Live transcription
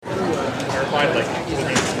find like cool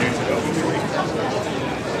things to do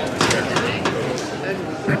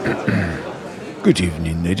to Good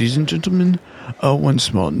evening, ladies and gentlemen. One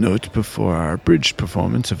small note before our abridged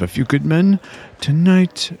performance of A Few Good Men.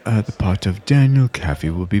 Tonight, the part of Daniel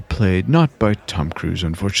Caffey will be played not by Tom Cruise,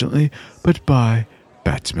 unfortunately, but by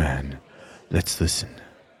Batman. Let's listen.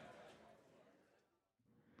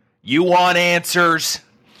 You want answers?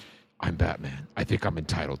 I'm Batman. I think I'm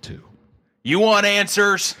entitled to. You want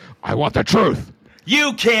answers? I want the truth.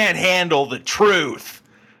 You can't handle the truth.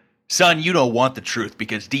 Son, you don't want the truth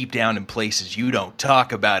because deep down in places you don't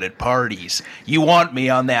talk about at parties. You want me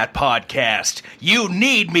on that podcast. You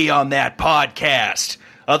need me on that podcast.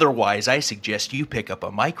 Otherwise, I suggest you pick up a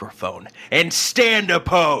microphone and stand a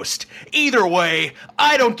post. Either way,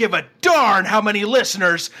 I don't give a darn how many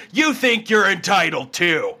listeners you think you're entitled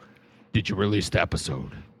to. Did you release the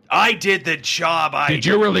episode? I did the job. Did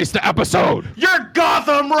you release the episode? You're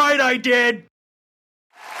Gotham right, I did.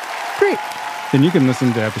 Great. Then you can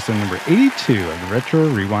listen to episode number 82 of the Retro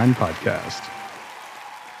Rewind podcast.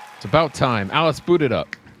 It's about time. Alice, boot it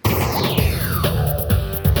up.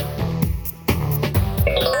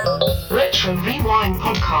 Retro Rewind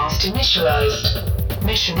podcast initialized.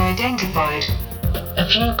 Mission identified. A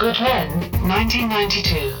Few Good Men,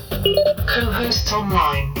 1992. Co-hosts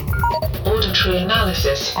online. Auditory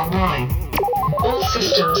analysis online. All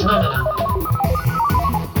systems nominal.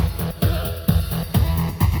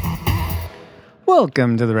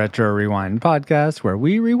 Welcome to the Retro Rewind podcast, where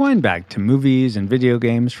we rewind back to movies and video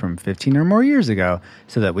games from 15 or more years ago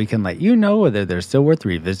so that we can let you know whether they're still worth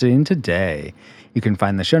revisiting today. You can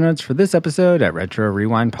find the show notes for this episode at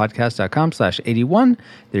retrorewindpodcast.com/81.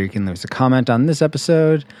 There you can leave us a comment on this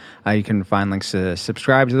episode. You can find links to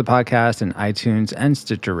subscribe to the podcast in iTunes and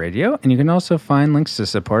Stitcher Radio. And you can also find links to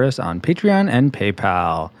support us on Patreon and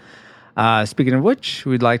PayPal. Speaking of which,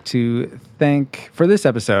 we'd like to thank, for this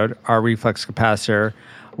episode, our reflex capacitor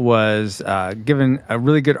was given a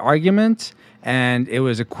really good argument, and it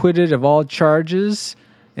was acquitted of all charges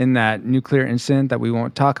in that nuclear incident that we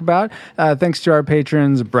won't talk about. Thanks to our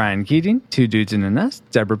patrons, Brian Keating, Two Dudes in a Nest,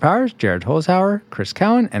 Deborah Powers, Jared Holzhauer, Chris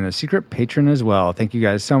Cowan, and a secret patron as well. Thank you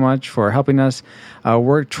guys so much for helping us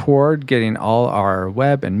work toward getting all our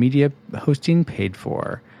web and media hosting paid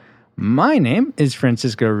for. My name is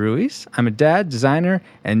Francisco Ruiz. I'm a dad, designer,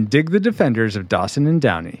 and dig the defenders of Dawson and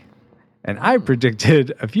Downey. And I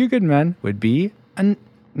predicted A Few Good Men would be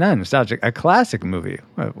not nostalgic, a classic movie.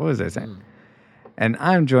 What was I saying? And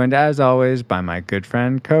I'm joined, as always, by my good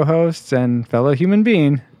friend, co-host, and fellow human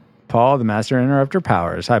being, Paul, the Master Interrupter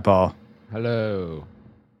Powers. Hi, Paul. Hello.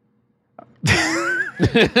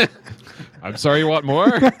 I'm sorry, you want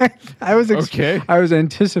more? I was okay. I was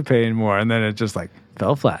anticipating more, and then it just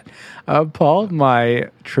fell flat. Paul, my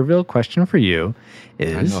trivial question for you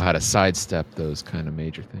is... I know how to sidestep those kind of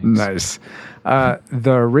major things. Nice.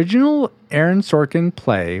 The original Aaron Sorkin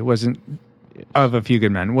play of A Few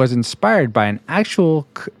Good Men was inspired by an actual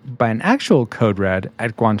code red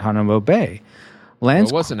at Guantanamo Bay.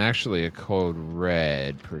 It wasn't actually a code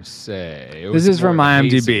red per se. This is from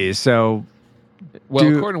IMDb, so...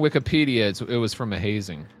 Well, according to Wikipedia, it was from a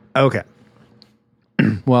hazing. Okay.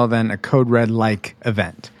 Well, then, a code red-like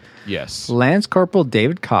event. Yes. Lance Corporal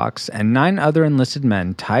David Cox and 9 other enlisted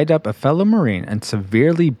men tied up a fellow Marine and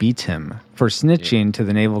severely beat him for snitching to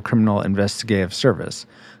the Naval Criminal Investigative Service.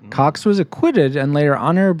 Cox was acquitted and later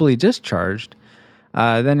honorably discharged.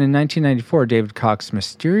 Then in 1994, David Cox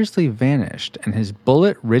mysteriously vanished, and his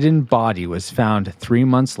bullet-ridden body was found 3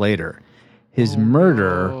 months later. His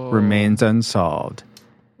murder remains unsolved.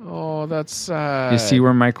 Oh, that's sad. You see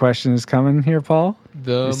where my question is coming here, Paul?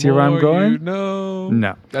 You see where I'm going?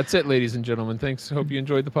 No. That's it, ladies and gentlemen. Thanks. Hope you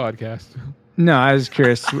enjoyed the podcast. No, I was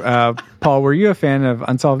curious. Paul, were you a fan of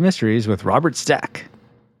Unsolved Mysteries with Robert Stack?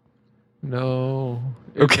 No.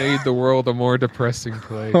 It made the world a more depressing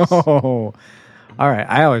place. Oh, all right.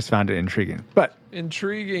 I always found it intriguing. But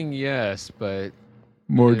intriguing, yes, but...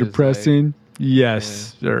 More depressing?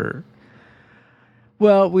 Yes, sir.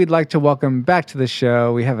 Well, we'd like to welcome back to the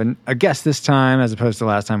show. We have a guest this time, as opposed to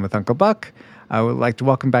last time with Uncle Buck. I would like to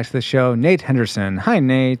welcome back to the show Nate Henderson. Hi,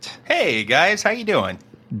 Nate. Hey, guys. How you doing?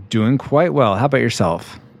 Doing quite well. How about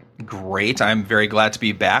yourself? Great. I'm very glad to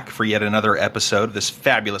be back for yet another episode of this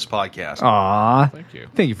fabulous podcast. Aw. Thank you.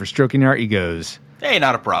 Thank you for stroking our egos. Hey,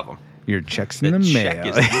 not a problem. Your check's in the check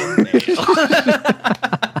mail. is in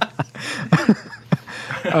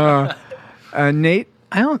the mail. Nate,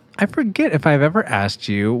 I forget if I've ever asked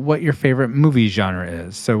you what your favorite movie genre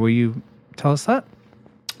is. So will you tell us that?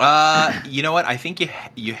 You know what? I think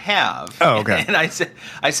you have. Oh, okay. And I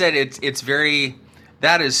said it's very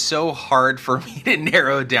That is so hard for me to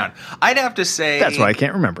narrow it down. I'd have to say That's why I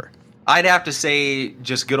can't remember. I'd have to say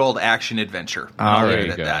just good old action adventure. I'll There leave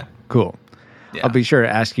you it go. at that. Cool. Yeah. I'll be sure to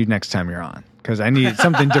ask you next time you're on because I need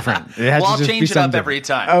something different. It has Well, to I'll just be change it up something every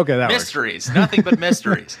different. time. Okay, that works. mysteries, nothing but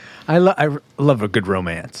mysteries. I love a good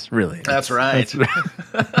romance, really. That's right.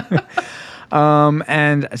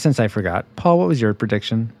 And since I forgot, Paul, what was your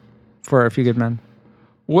prediction for A Few Good Men?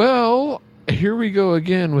 Well, here we go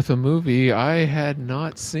again with a movie I had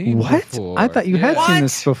not seen What? before. I thought you had What? seen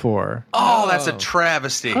this before. Oh, that's a Oh.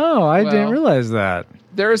 travesty. Oh, I Well- didn't realize that.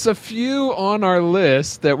 There's a few on our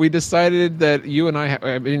list that we decided that you and I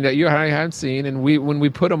hadn't seen, and when we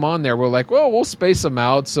put them on there, we're like, well, we'll space them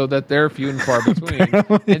out so that they're few and far between.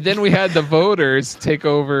 And then we had the voters take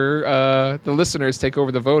over, the listeners take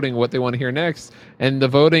over the voting, what they want to hear next, and the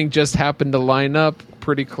voting just happened to line up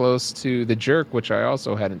pretty close to The Jerk, which I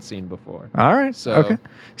also hadn't seen before. All right. So- Okay.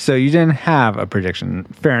 So you didn't have a prediction.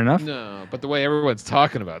 Fair enough. No, but the way everyone's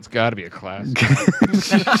talking about it's got to be a classic.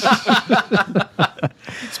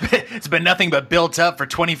 It's been nothing but built up for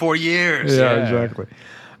 24 years. Yeah, Yeah. exactly.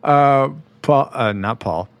 Not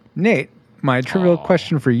Paul. Nate, my trivial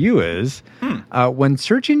question for you is when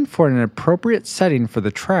searching for an appropriate setting for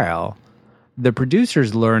the trial, the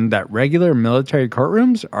producers learned that regular military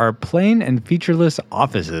courtrooms are plain and featureless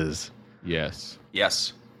offices. Yes.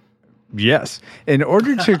 Yes. Yes. In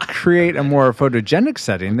order to create a more photogenic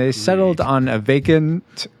setting, they settled on a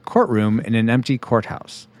vacant courtroom in an empty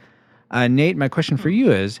courthouse. Nate, my question for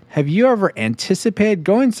you is, have you ever anticipated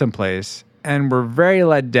going someplace and were very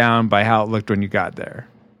let down by how it looked when you got there?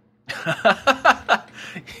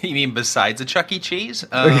 You mean besides a Chuck E. Cheese?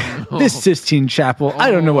 This Sistine Chapel,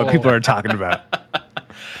 I don't know what people are talking about.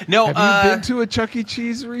 No. Have you been to a Chuck E.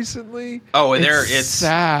 Cheese recently? Oh, it's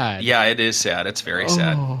sad. Yeah, it is sad. It's very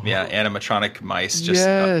sad. Oh. Yeah, animatronic mice just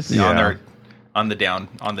Yes. on the down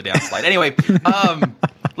slide. Anyway,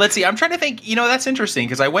 let's see. I'm trying to think. That's interesting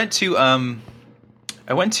because I went to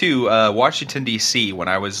Washington D.C. when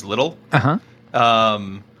I was little. Uh-huh.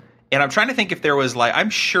 And I'm trying to think if there was I'm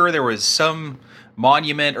sure there was some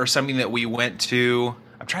monument or something that we went to.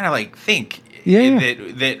 I'm trying to think. Yeah.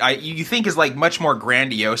 That you think is much more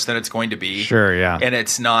grandiose than it's going to be. Sure, yeah. And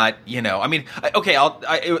it's not,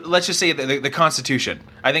 let's just say the Constitution.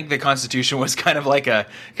 I think the Constitution was kind of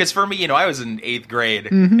because for me, I was in 8th grade.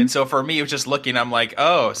 Mm-hmm. And so for me, it was just looking, I'm like,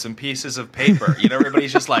 oh, some pieces of paper.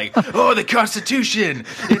 Everybody's just like, oh, the Constitution.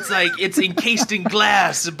 It's encased in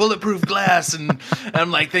glass, bulletproof glass. And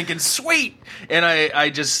I'm thinking, sweet. And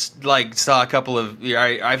I just saw a couple of,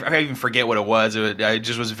 I even forget what it was. I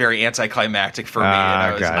just was very anticlimactic for me.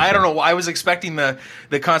 And Gotcha. I don't know. I was expecting the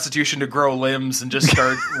Constitution to grow limbs and just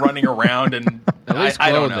start running around and At least I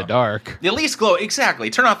glow don't in know. the dark. At least glow, exactly.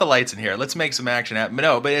 Turn off the lights in here. Let's make some action happen.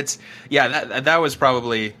 No, but that was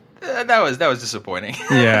probably that was disappointing.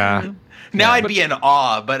 Yeah. Now I'd be in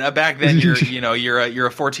awe, but back then you're a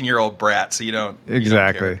 14-year-old brat, so you don't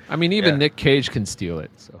Exactly. I mean, even Yeah. Nick Cage can steal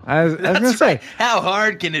it. So I was going to That's say, right. How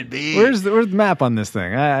hard can it be? where's the map on this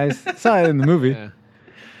thing? I saw it in the movie. yeah.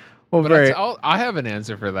 Well, But I have an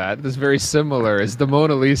answer for that. That's very similar. It's the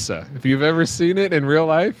Mona Lisa. If you've ever seen it in real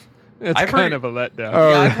life, it's I've kind heard- of a letdown. Oh,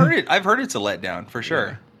 Yeah, I've heard it. I've heard it's a letdown for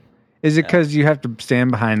sure. Is it because you have to stand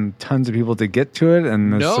behind tons of people to get to it?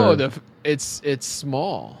 And No, it's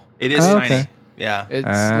small. It is Oh, tiny. okay. Yeah. It's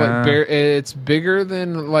Ah. it's bigger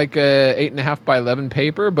than a 8.5 by 11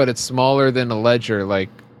 paper, but it's smaller than a ledger,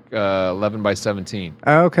 11 by 17.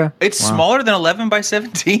 Oh, okay. It's Wow. smaller than 11 by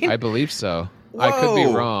 17? I believe so. I could be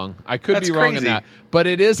Whoa. wrong. I could That's be wrong in crazy. that, but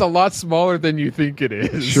it is a lot smaller than you think it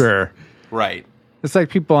is. Sure. Right. It's like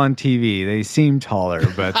people on TV. They seem taller,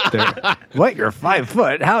 but they're what? You're 5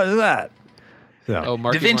 foot? How is that? So, Oh,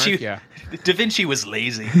 Marky Da Vinci, Mark, yeah. Da Vinci was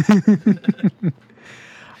lazy.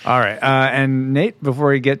 all right. And Nate, before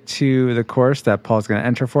we get to the course that Paul's going to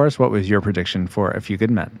enter for us, what was your prediction for A Few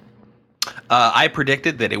Good Men? I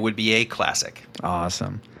predicted that it would be a classic.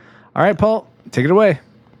 Awesome. All right, Paul, take it away.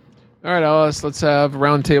 All right, Alice, let's have a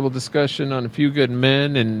roundtable discussion on A Few Good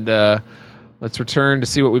Men, and let's return to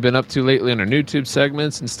see what we've been up to lately on our YouTube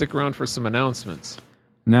segments, and stick around for some announcements.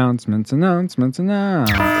 Announcements. Alert,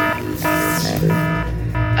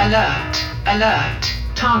 alert.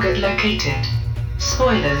 Target located.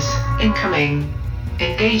 Spoilers, incoming.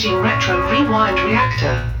 Engaging retro rewind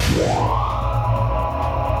reactor.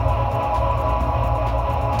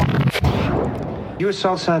 You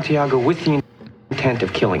assault Santiago with the intent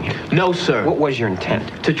of killing him. No, sir. What was your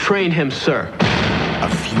intent? To train him, sir.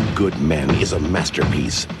 A Few Good Men is a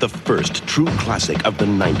masterpiece, the first true classic of the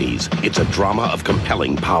 90s. It's a drama of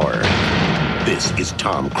compelling power. This is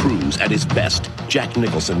Tom Cruise at his best Jack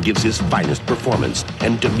Nicholson gives his finest performance,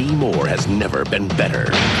 and Demi Moore has never been better.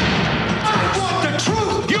 I want the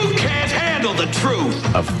truth! You can't handle the truth!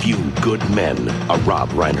 A Few Good Men, a Rob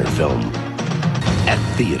Reiner film. At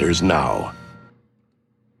theaters now.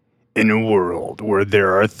 In a world where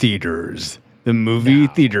there are theaters, the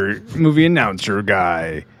movie announcer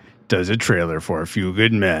guy does a trailer for A Few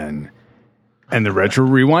Good Men, and the Retro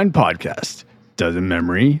Rewind podcast does a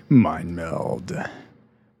memory mind meld,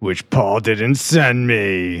 which Paul didn't send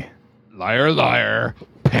me. Liar, liar,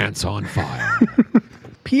 pants on fire.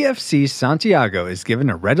 PFC Santiago is given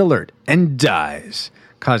a red alert and dies,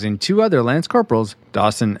 causing two other Lance Corporals,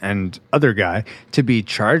 Dawson and other guy, to be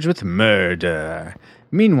charged with murder.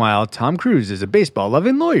 Meanwhile, Tom Cruise is a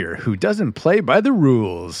baseball-loving lawyer who doesn't play by the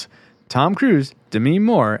rules. Tom Cruise, Demi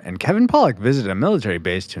Moore, and Kevin Pollak visit a military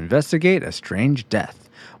base to investigate a strange death.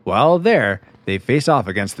 While there, they face off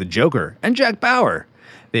against the Joker and Jack Bauer.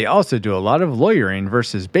 They also do a lot of lawyering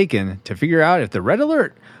versus Bacon to figure out if the red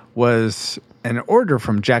alert was an order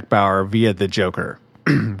from Jack Bauer via the Joker.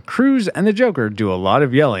 Cruise and the Joker do a lot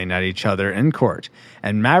of yelling at each other in court,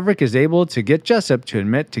 and Maverick is able to get Jessup to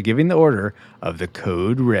admit to giving the order of the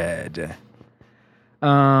Code Red.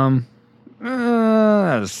 Somewhat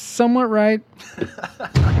right.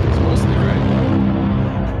 It's mostly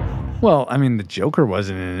right. Well, I mean, the Joker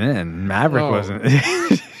wasn't in it, and Maverick wasn't.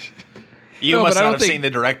 You No, must but I not don't have think- seen the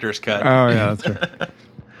director's cut. Oh, yeah, that's right.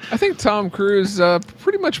 I think Tom Cruise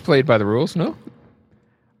pretty much played by the rules, no?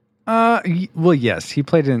 Well, yes, he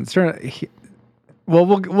played in certain. Well,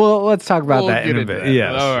 let's talk about We'll that in get a into bit. that.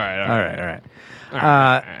 Yes. All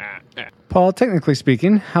right. Paul, technically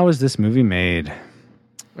speaking, how was this movie made?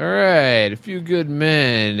 All right, A Few Good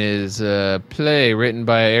Men is a play written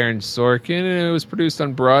by Aaron Sorkin, and it was produced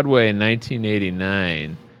on Broadway in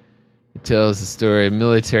 1989. It tells the story of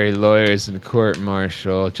military lawyers and court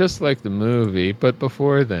martial, just like the movie, but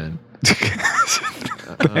before then.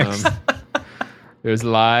 It was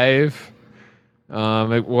live.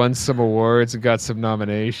 It won some awards and got some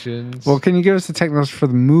nominations. Well, can you give us the technicals for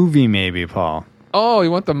the movie, maybe, Paul? Oh,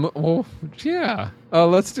 you want the... well, yeah.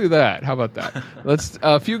 Let's do that. How about that?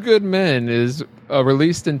 A Few Good Men is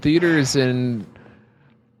released in theaters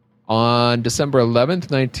on December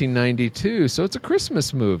 11th, 1992. So it's a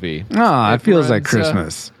Christmas movie. Ah, it feels like runs,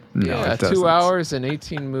 Christmas. No, yeah, it doesn't. 2 hours and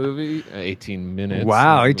 18 minutes.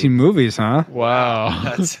 Wow, 18 movies, huh?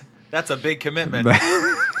 Wow. That's a big commitment.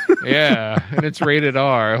 Yeah, and it's rated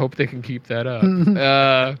R. I hope they can keep that up.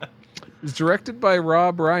 It's directed by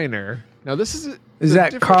Rob Reiner. Now, this is... Is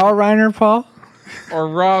that Carl Reiner, Paul? Or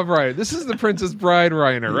Rob Reiner. This is the Princess Bride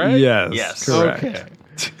Reiner, right? Yes. Correct. Okay.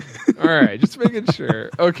 All right, just making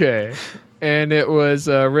sure. Okay. And it was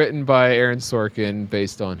written by Aaron Sorkin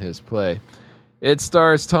based on his play. It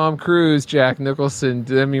stars Tom Cruise, Jack Nicholson,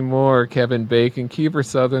 Demi Moore, Kevin Bacon, Kiefer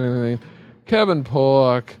Sutherland, Kevin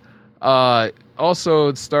Pollak. Also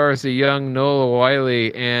it stars a young Noah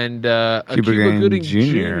Wiley and Cuba Gooding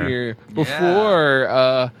Jr.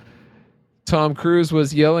 Before Tom Cruise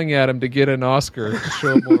was yelling at him to get an Oscar to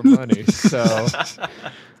show more money. So,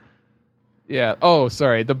 yeah. Oh,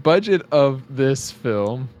 sorry. The budget of this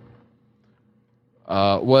film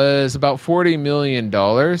was about $40 million,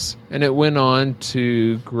 and it went on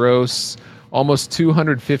to gross almost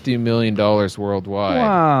 $250 million worldwide.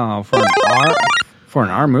 Wow, for an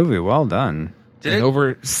R movie, well done. And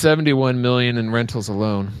over $71 million in rentals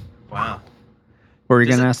alone. Wow. What were you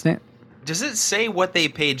going to ask, Nate? Does it say what they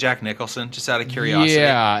paid Jack Nicholson, just out of curiosity?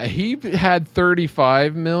 Yeah, he had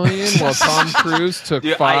 $35 million, while Tom Cruise took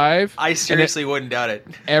Dude, $5. I seriously wouldn't doubt it.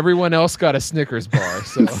 Everyone else got a Snickers bar,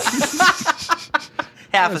 so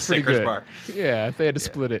Half a that's pretty Snickers good. bar. Yeah, they had to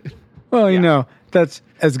split it. Well, you know, that's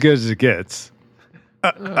as good as it gets.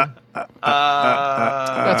 That's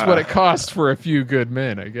what it costs for A Few Good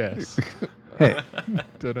Men, I guess. Hey,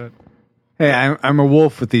 Da-da. hey, I'm a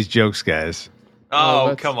wolf with these jokes, guys. Oh,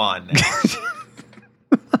 that's- come on.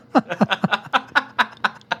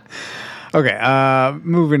 Okay,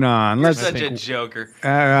 moving on. You're Let's such a joker.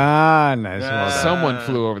 nice. Well done. Someone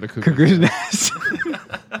flew over the Cuckoo's cuckoo's nest. nest.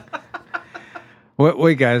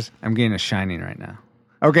 Wait, guys, I'm getting a shining right now.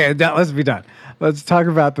 Okay, let's be done. Let's talk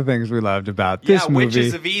about the things we loved about this movie.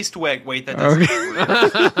 Witches of East. Wait, that doesn't.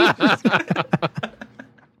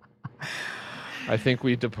 I think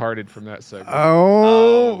we departed from that segment.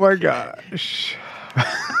 Oh my gosh.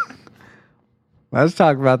 Let's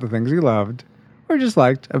talk about the things we loved or just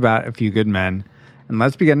liked about A Few Good Men. And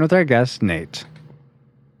let's begin with our guest, Nate.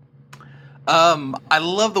 I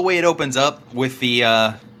love the way it opens up with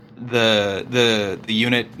the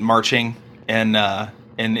unit marching and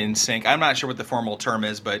in sync. I'm not sure what the formal term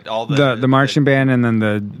is, but all the marching band and then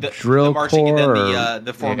the drill the marching corps, and then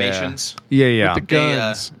the formations. Yeah. With the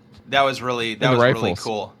guns. That was really really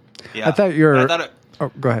cool. Yeah. I thought you were.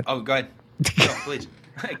 Oh, go ahead. Oh, go ahead. Go, please.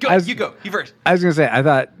 Go. You go. You first. I was gonna say. I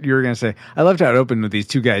thought you were gonna say. I loved how it opened with these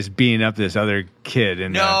two guys beating up this other kid.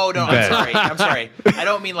 No. I'm sorry. I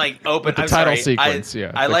don't mean like open. The title sequence.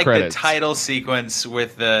 I like credits. the title sequence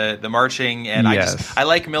with the marching, and Yes. I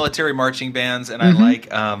like military marching bands, and I like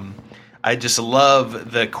I just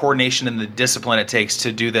love the coordination and the discipline it takes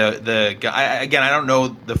to do I don't know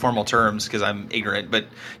the formal terms because I'm ignorant, but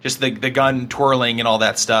just the gun twirling and all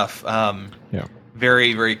that stuff.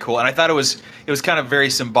 Very, very cool. And I thought it was kind of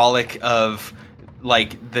very symbolic of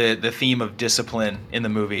like the theme of discipline in the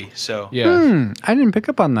movie. So Yeah. I didn't pick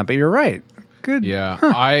up on that, but you're right. Good. Yeah.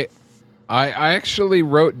 I actually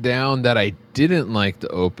wrote down that I didn't like the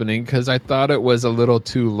opening because I thought it was a little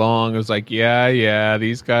too long. It was like, yeah,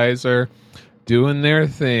 these guys are doing their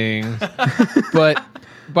thing. But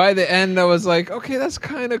by the end, I was like, okay, that's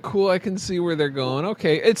kind of cool. I can see where they're going.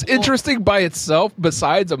 Okay, it's interesting by itself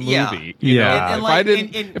besides a movie. You know? And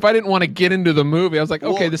if I didn't want to get into the movie, I was like,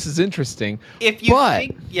 okay, this is interesting. If you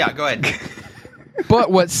think, go ahead.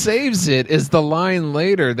 But what saves it is the line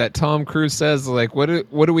later that Tom Cruise says, like, what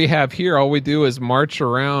do we have here? All we do is march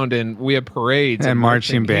around and we have parades and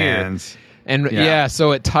marching bands. And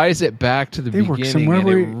so it ties it back to the beginning,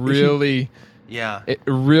 and it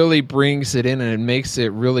really brings it in, and it makes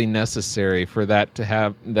it really necessary for that to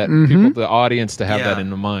have that people, the audience, to have that in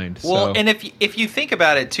the mind. Well, and if you think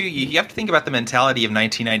about it too, you have to think about the mentality of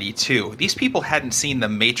 1992. These people hadn't seen The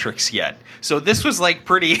Matrix yet, so this was like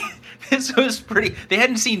pretty. This was pretty. They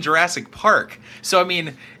hadn't seen Jurassic Park, so I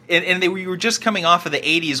mean, we were just coming off of the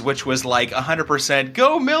 80s, which was like 100%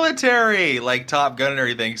 go military, like Top Gun and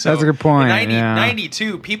everything. So that's a good point. In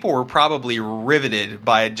 92, people were probably riveted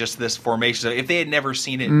by just this formation. So if they had never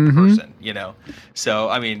seen it in person, you know. So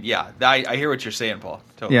I mean, I hear what you're saying, Paul.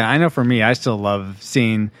 Totally. Yeah, I know. For me, I still love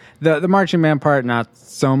seeing the marching band part, not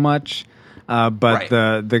so much. But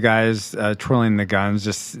the guys twirling the guns,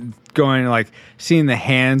 just going, like, seeing the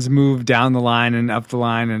hands move down the line and up the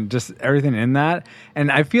line and just everything in that. And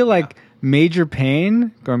I feel like Major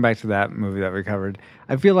Payne, going back to that movie that we covered,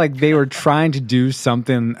 I feel like they were trying to do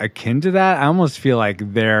something akin to that. I almost feel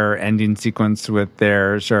like their ending sequence with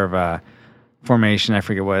their sort of formation, I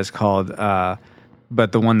forget what it's called,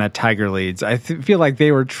 but the one that Tiger leads, I feel like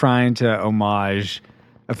they were trying to homage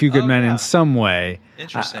A Few Good Men in some way.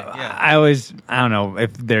 Interesting. I don't know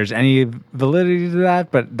if there's any validity to that,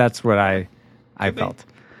 but that's what I felt.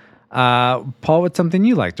 Paul, what's something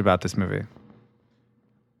you liked about this movie?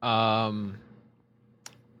 I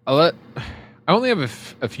only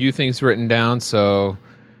have a few things written down,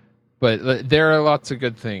 but there are lots of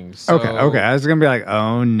good things. So, okay. I was gonna be like,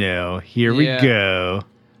 oh no, here we go.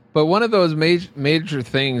 But one of those major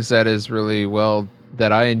things that is really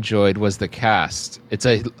that I enjoyed was the cast. It's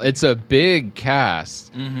a big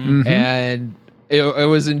cast, and it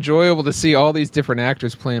was enjoyable to see all these different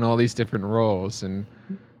actors playing all these different roles, and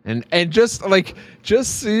just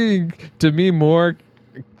seeing Demi Moore,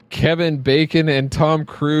 Kevin Bacon, and Tom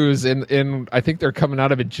Cruise in I think they're coming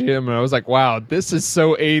out of a gym, and I was like, wow, this is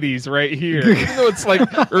so 80s right here. Even though it's like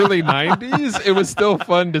early 90s, it was still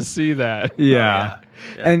fun to see that. Yeah.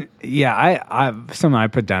 And I something I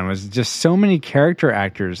put down was just so many character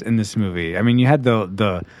actors in this movie. I mean, you had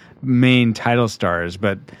the main title stars,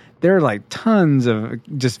 but there are like tons of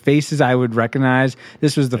just faces I would recognize.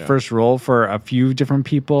 This was the first role for a few different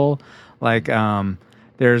people. Like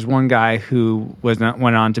there's one guy who went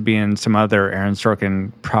on to be in some other Aaron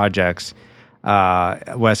Sorkin projects,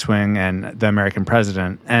 West Wing and The American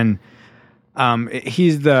President, and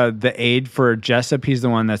he's the aide for Jessup. He's the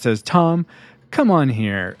one that says, Tom, come on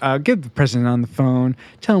here. Get the president on the phone.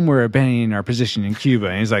 Tell him we're abandoning our position in Cuba.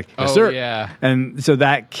 And he's like, yes, sir. Yeah. And so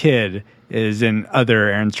that kid is in other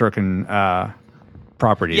Aaron Sorkin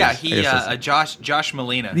properties. Yeah, he Josh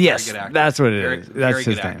Molina. Yes, very good actor. That's what it is. That's very his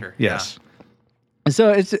good name. actor. Yes. Yeah.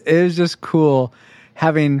 So it was just cool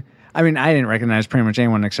having. I mean, I didn't recognize pretty much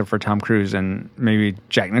anyone except for Tom Cruise and maybe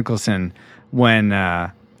Jack Nicholson when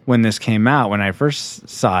this came out. When I first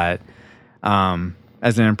saw it.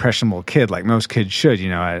 As an impressionable kid, like most kids should, you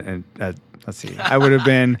know, let's see, I would have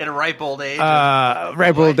been in a ripe old age,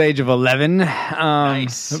 of 11.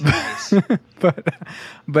 Nice.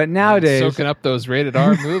 But nowadays, soaking up those rated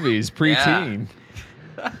R movies, preteen.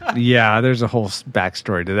 Yeah, there's a whole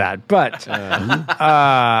backstory to that, but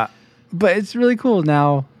it's really cool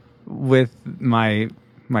now with my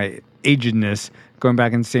agedness going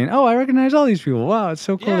back and saying, "Oh, I recognize all these people. Wow, it's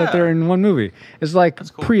so cool that they're in one movie." It's like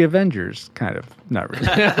cool. pre-Avengers, kind of. Not really.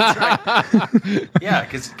 Yeah,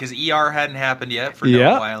 because ER hadn't happened yet for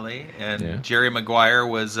Noah Wyle, and Jerry Maguire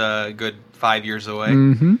was a good 5 years away.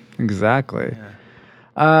 Mm-hmm. Exactly.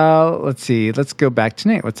 Let's see. Let's go back to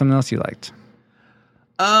Nate. What's something else you liked?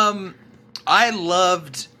 I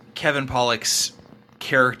loved Kevin Pollak's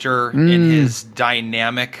character and his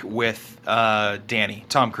dynamic with Danny,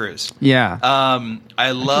 Tom Cruise. Yeah.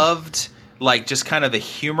 I loved like just kind of the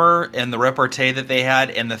humor and the repartee that they had,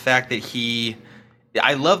 and the fact that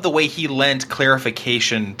I love the way he lent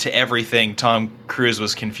clarification to everything Tom Cruise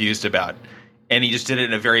was confused about. And he just did it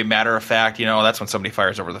in a very matter of fact, that's when somebody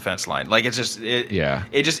fires over the fence line. Like it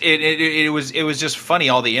was just funny,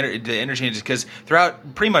 all the interchanges, because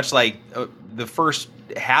throughout pretty much like the first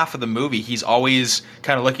half of the movie, he's always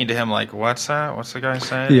kind of looking to him like, what's that? What's the guy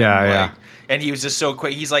saying? Yeah. And he was just so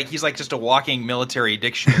quick. He's like just a walking military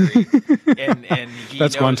dictionary. and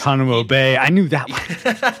that's Guantanamo Bay. I knew that one.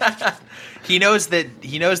 He knows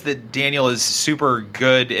that Daniel is super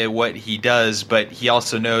good at what he does, but he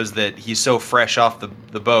also knows that he's so fresh off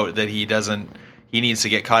the boat that he needs to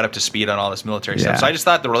get caught up to speed on all this military stuff. So I just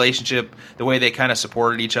thought the relationship, the way they kind of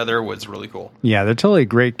supported each other, was really cool. Yeah, they're totally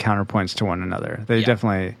great counterpoints to one another. They're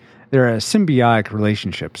a symbiotic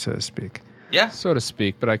relationship, so to speak. Yeah, so to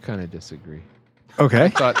speak, but I kind of disagree. Okay. I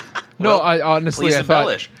thought I honestly I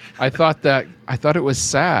thought it was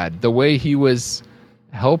sad the way he was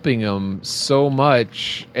helping him so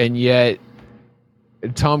much, and yet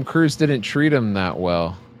Tom Cruise didn't treat him that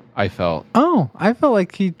well. I felt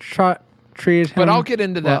like he treated him. But I'll get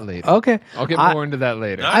into that later. Okay, I'll get more into that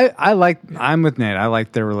later. I'm with Nate. I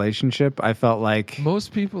like their relationship. I felt like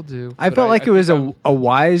most people do. I felt like it was a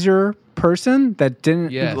wiser person that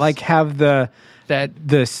didn't like have this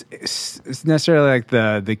necessarily like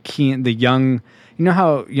the young. You know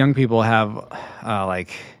how young people have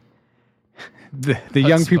like. The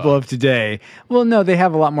young people of today, well, no, they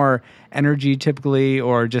have a lot more energy typically,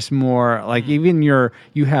 or just more like even you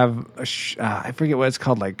have I forget what it's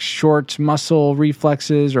called, like short muscle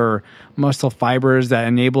reflexes or muscle fibers that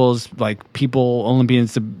enables like people,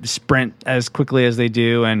 Olympians, to sprint as quickly as they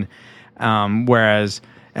do, and whereas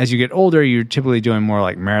as you get older, you're typically doing more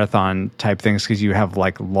like marathon type things because you have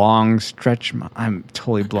like long stretch. I'm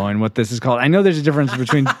totally blowing what this is called. I know there's a difference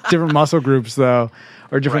between different muscle groups though,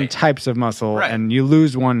 or different types of muscle, and you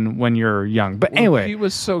lose one when you're young. But anyway, if he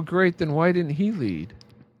was so great, then why didn't he lead?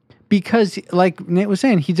 Because, like Nate was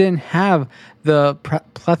saying, he didn't have the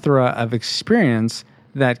plethora of experience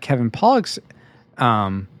that Kevin Pollak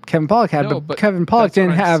had. But Kevin Pollak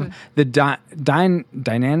didn't have the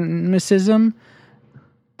dynamicism.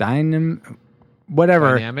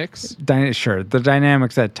 Dynamics? The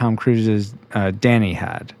dynamics that Tom Cruise's Danny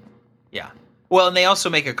had. Yeah. Well, and they also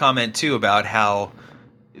make a comment, too, about how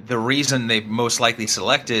the reason they most likely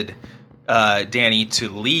selected Danny to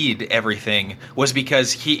lead everything was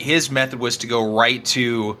because his method was to go right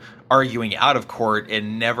to arguing out of court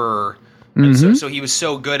and never... And so he was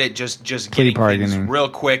so good at just getting things real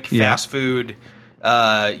quick, fast food...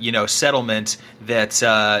 settlement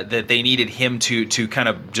that they needed him to kind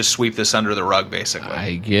of just sweep this under the rug, basically.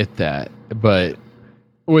 I get that, but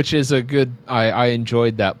which is a good. I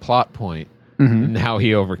enjoyed that plot point and how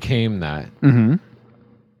he overcame that. Mm-hmm.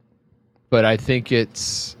 But I think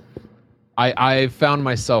I found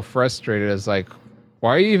myself frustrated as like,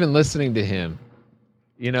 why are you even listening to him?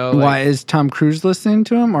 Why is Tom Cruise listening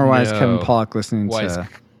to him, or why is Kevin Pollak listening to? Why is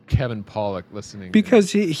Kevin Pollak listening?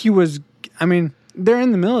 Because he was. I mean. They're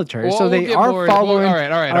in the military, so they are following. All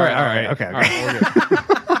right. Okay.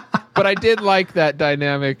 But I did like that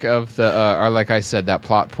dynamic of or like I said, that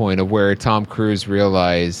plot point of where Tom Cruise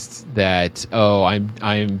realized that,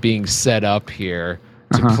 I'm being set up here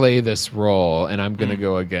to play this role, and I'm going to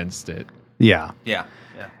go against it. Yeah.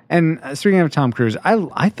 And speaking of Tom Cruise,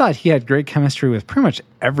 I thought he had great chemistry with pretty much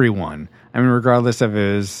everyone. I mean, regardless of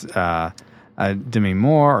his. Demi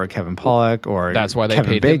Moore or Kevin Pollak or that's why they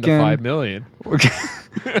Kevin paid Bacon. him the $5 million.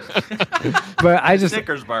 But I just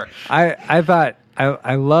Snickers bar. I thought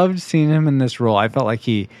I loved seeing him in this role. I felt like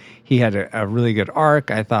he had a really good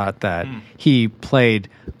arc. I thought that he played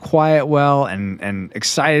quiet well and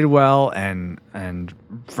excited well and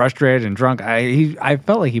frustrated and drunk. I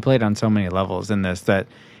felt like he played on so many levels in this that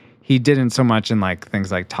he didn't so much in like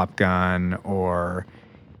things like Top Gun or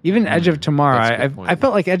even Edge of Tomorrow. I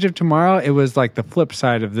felt like Edge of Tomorrow, it was like the flip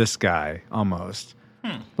side of this guy almost.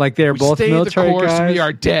 Like they're both military the course, guys. We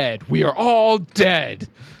are dead. We are all dead.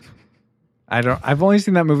 I've only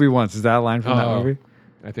seen that movie once. Is that a line from that movie?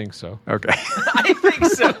 I think so. Okay. I think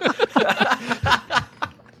so.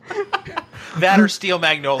 That or Steel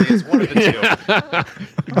Magnolias, one of the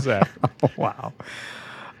two. Exactly. Wow.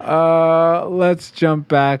 Let's jump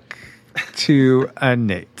back to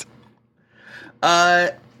Nate.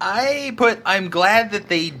 I'm glad that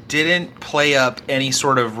they didn't play up any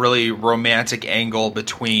sort of really romantic angle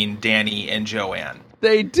between Danny and Joanne.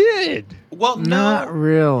 They did. Well, no, Not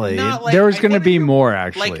really. not like- there was going to I be wonder- more,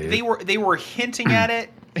 actually. Like they were hinting at it.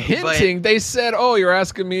 Hinting. They said, "Oh, you're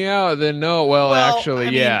asking me out." Then no. Well, actually,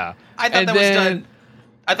 I mean, yeah. I thought And that then- was done.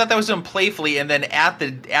 I thought that was done playfully, and then at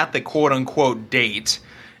the quote unquote date,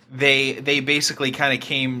 they basically kind of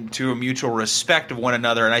came to a mutual respect of one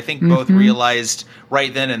another, and I think both realized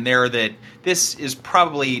right then and there that this is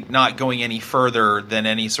probably not going any further than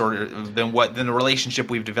any sort of than the relationship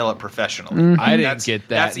we've developed professionally. I didn't get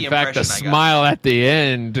that. That's the In fact, the impression I got. smile at the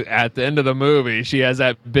end of the movie, she has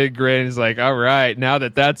that big grin. He's like, "All right, now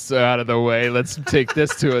that that's out of the way, let's take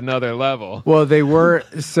this to another level." Well, they were,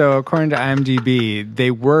 so according to IMDb, they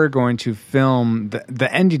were going to film, the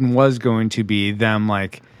ending was going to be them,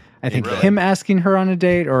 like, I think him asking her on a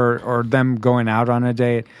date or them going out on a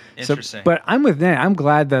date. Interesting. But I'm with Nate. I'm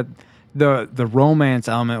glad that the romance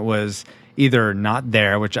element was either not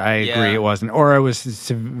there, which I agree it wasn't, or it was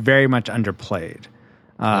very much underplayed.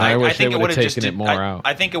 I wish they think it would have would've taken it more out.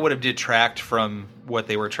 I think it would have detract from what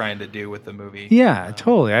they were trying to do with the movie. Yeah,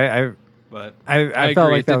 totally. But I felt agree,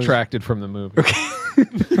 like it that was, detracted from the movie.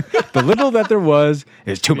 the little that there was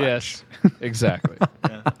is too much. Yes, exactly.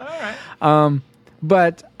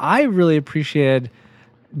 But I really appreciated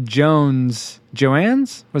Joanne's,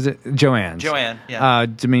 yeah.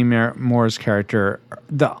 Demi Moore's character,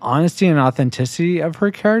 the honesty and authenticity of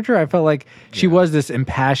her character. I felt like she was this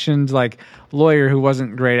impassioned, like, lawyer who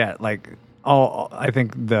wasn't great at, like, all. I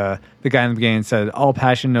think the guy in the beginning said, "All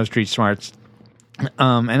passion, no street smarts."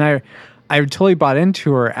 And I totally bought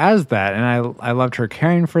into her as that, and I loved her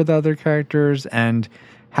caring for the other characters and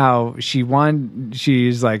how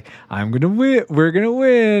she's like, "I'm gonna win, we're gonna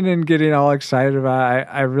win," and getting all excited about it.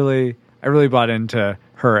 I really bought into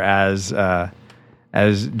her as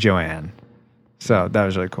Joanne. So that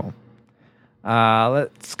was really cool.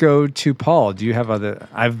 Let's go to Paul. Do you have other?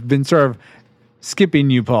 I've been sort of skipping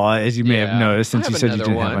you, Paul, as you may have noticed, since I you have said you another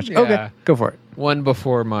didn't one. have much. Yeah. Okay, go for it. One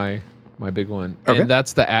before my big one, Okay. and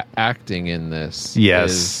that's the acting in this.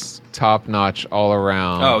 Yes. is top notch all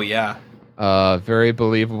around. Oh yeah. Very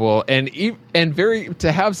believable, and very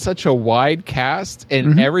to have such a wide cast,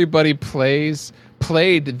 and everybody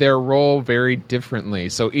played their role very differently.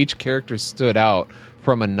 So each character stood out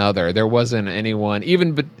from another. There wasn't anyone,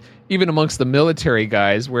 even amongst the military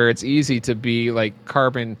guys, where it's easy to be like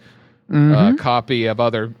carbon copy of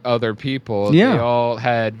other people. Yeah. They all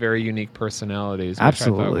had very unique personalities. Which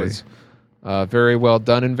Absolutely. I thought was very well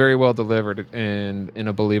done and very well delivered, and in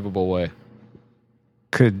a believable way.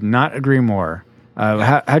 Could not agree more.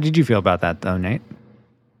 How did you feel about that, though, Nate?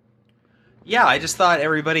 Yeah, I just thought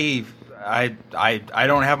everybody. I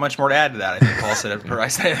don't have much more to add to that. I think Paul said it. I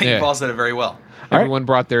think Paul said it very well. Everyone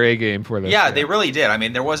brought their A game for this. Yeah, they really did. I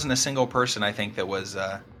mean, there wasn't a single person I think that was.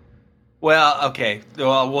 Well, okay.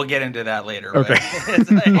 Well, we'll get into that later. Okay.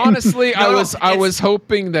 Honestly, I was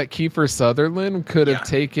hoping that Kiefer Sutherland could have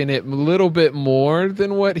taken it a little bit more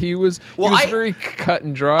than what he was. Well, he was very cut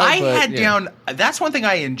and dry. down. That's one thing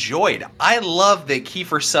I enjoyed. I love that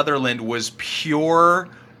Kiefer Sutherland was pure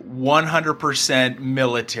 100%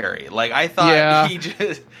 military. Like I thought he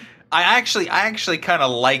just. I actually kind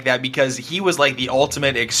of like that because he was like the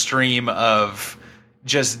ultimate extreme of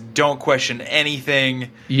just don't question anything.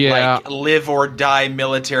 Yeah. Like live or die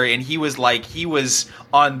military. And he was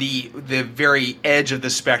on the very edge of the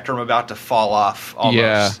spectrum about to fall off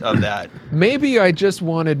almost of that. Maybe I just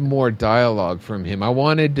wanted more dialogue from him. I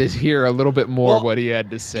wanted to hear a little bit more what he had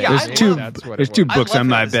to say. Yeah, there's two books on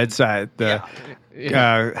my bedside.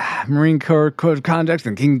 Marine Corps Code of Conduct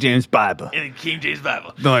and King James Bible. In King James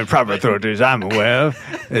Bible. The only proper authorities I'm aware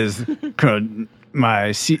of is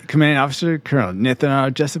my commanding officer, Colonel Nathan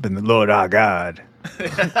R. Jessup, and the Lord our God.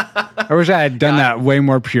 I wish I had done that way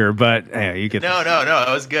more pure, but anyway, you get No, it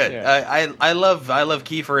was good. Yeah. I love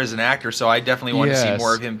Kiefer as an actor, so I definitely want to see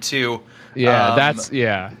more of him too. Yeah,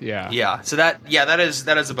 Yeah, so that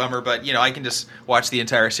is a bummer, but I can just watch the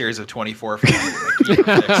entire series of 24 for my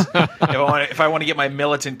Kiefer fix. If I want to get my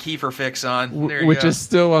militant Kiefer fix on, there you which go. is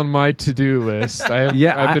still on my to-do list. I've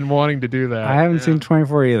been wanting to do that. I haven't seen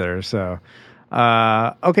 24 either, so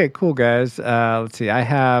okay, cool guys. Let's see.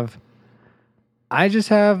 I just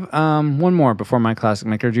have one more before my classic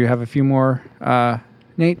maker. Do you have a few more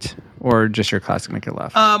Nate, or just your classic maker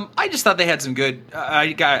left? I just thought they had some good.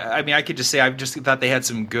 I could just say I just thought they had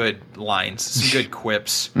some good lines, some good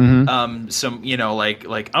quips. Some, like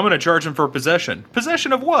I'm gonna charge him for possession.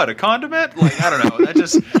 Possession of what? A condiment? Like I don't know. That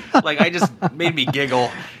just I just made me giggle,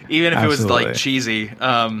 even if it was like cheesy.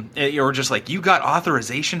 Or just like, you got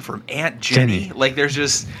authorization from Aunt Jenny. Like there's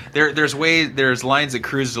just there's lines that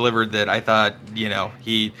Cruise delivered that I thought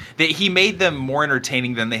he made them more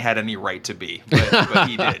entertaining than they had any right to be, but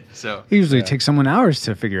he did. So it usually takes someone hours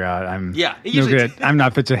to figure out I'm no good. I'm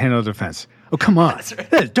not fit to handle defense. Oh, come on.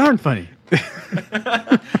 That is darn funny.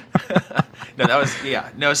 No, that was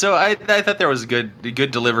no. So I thought there was good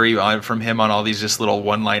delivery from him on all these just little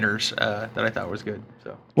one-liners that I thought was good.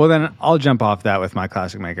 So well, then I'll jump off that with my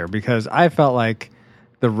classic maker, because I felt like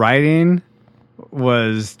the writing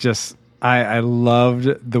was just I loved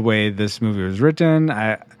the way this movie was written.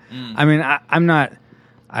 I mean, I'm not.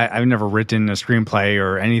 I've never written a screenplay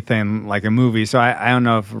or anything like a movie, so I don't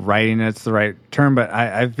know if writing it's the right term, but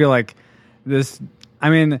I feel like this. I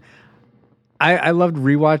mean, I loved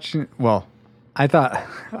rewatching. Well, I thought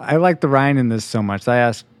I liked the writing in this so much that I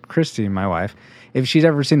asked Christy, my wife, if she'd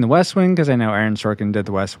ever seen The West Wing, because I know Aaron Sorkin did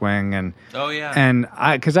The West Wing, and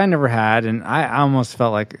because I never had, and I almost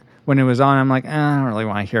felt like when it was on, I'm like, I don't really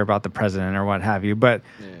want to hear about the president or what have you, but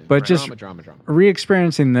just drama.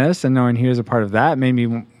 re-experiencing this and knowing he was a part of that made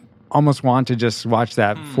me almost want to just watch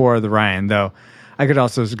that for the Ryan, though I could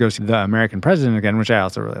also go see The American President again, which I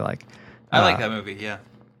also really like. I like that movie, yeah.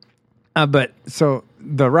 But so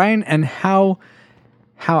the Ryan and how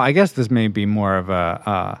I guess this may be more of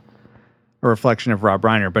a reflection of Rob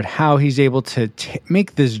Reiner, but how he's able to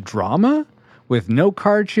make this drama with no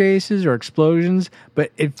car chases or explosions, but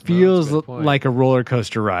it feels like a roller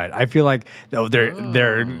coaster ride. I feel like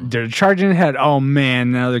they're charging ahead. Oh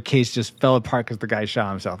man, now the case just fell apart because the guy shot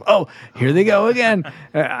himself. Oh, here they go again.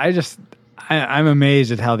 I'm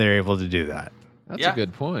amazed at how they're able to do that. That's a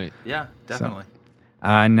good point. Yeah, definitely.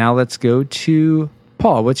 So, now let's go to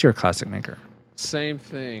Paul. What's your classic maker? Same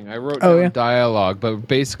thing. I wrote down dialogue, but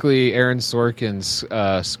basically Aaron Sorkin's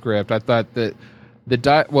script. I thought that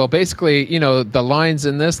basically, the lines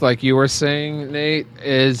in this, like you were saying, Nate,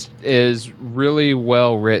 is really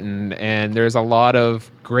well written, and there's a lot of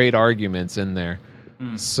great arguments in there.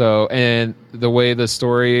 So, and the way the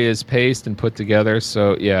story is paced and put together,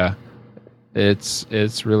 so yeah,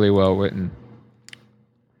 it's really well written.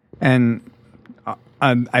 And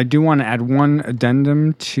I do want to add one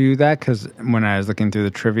addendum to that, because when I was looking through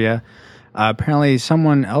the trivia, apparently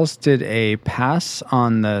someone else did a pass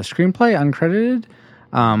on the screenplay, uncredited.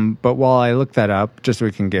 But while I look that up, just so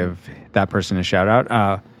we can give that person a shout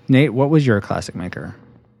out, Nate, what was your classic maker?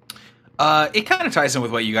 It kind of ties in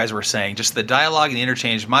with what you guys were saying, just the dialogue and the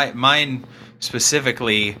interchange. Mine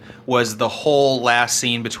specifically was the whole last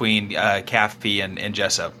scene between Kaffee and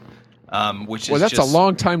Jessup. Which is that's a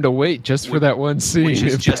long time to wait just for that one scene. Which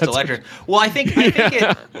is just electric. Well, I think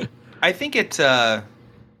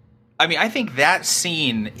that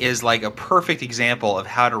scene is like a perfect example of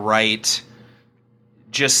how to write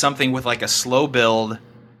just something with like a slow build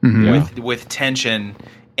with tension,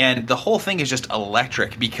 and the whole thing is just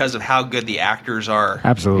electric because of how good the actors are.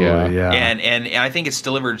 Absolutely, yeah. And I think it's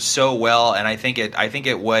delivered so well, and I think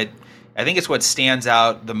it's what stands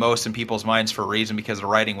out the most in people's minds for a reason, because the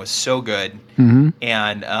writing was so good,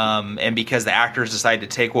 and because the actors decided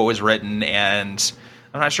to take what was written, and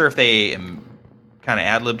I'm not sure if they kind of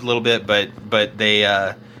ad-libbed a little bit, but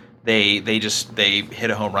they hit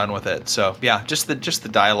a home run with it. So yeah, just the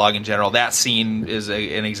dialogue in general. That scene is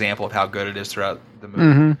an example of how good it is throughout the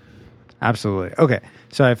movie. Absolutely. Okay,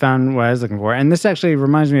 so I found what I was looking for, and this actually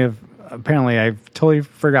reminds me of, apparently I totally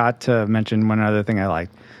forgot to mention one other thing I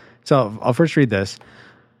liked. So I'll first read this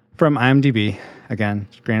from IMDb. Again,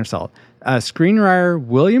 grain of salt. Screenwriter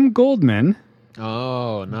William Goldman.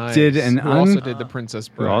 Oh, nice. Who also did The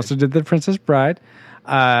Princess Bride.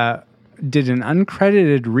 Did an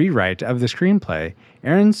uncredited rewrite of the screenplay.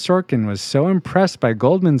 Aaron Sorkin was so impressed by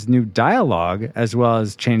Goldman's new dialogue, as well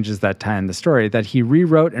as changes that tie in the story, that he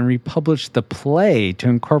rewrote and republished the play to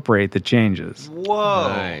incorporate the changes. Whoa.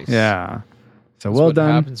 Nice. Yeah. So That's well what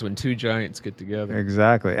done. happens when two giants get together.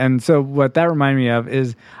 Exactly. And so what that reminded me of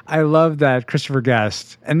is I love that Christopher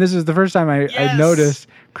Guest, and this is the first time I noticed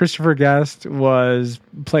Christopher Guest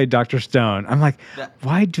played Dr. Stone. I'm like,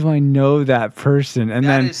 why do I know that person? And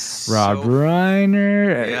then Rob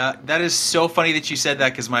Reiner. Yeah, that is so funny that you said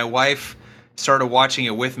that, because my wife started watching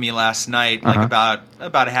it with me last night, like about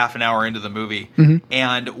a half an hour into the movie.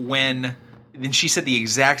 And when And she said the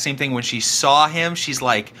exact same thing when she saw him. She's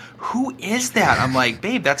like, "Who is that?" I'm like,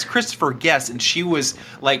 "Babe, that's Christopher Guest." And she was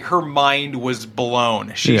like, her mind was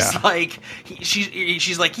blown. She's like,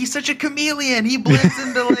 she's like, "He's such a chameleon. He blends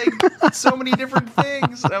into like so many different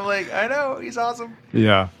things." And I'm like, "I know, he's awesome."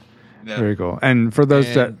 Yeah. Very cool. And for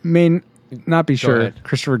those that may not be sure, ahead.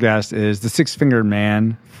 Christopher Guest is the six-fingered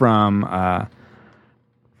man from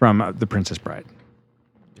The Princess Bride.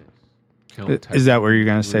 Is that what you're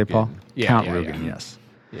going to say, Paul? Yeah, Count yeah, Rugen, yeah. yes.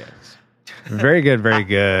 Yes. Very good, very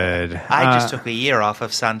good. I just took a year off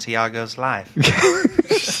of Santiago's life.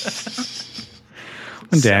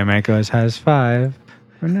 When Dan Marcos has 5,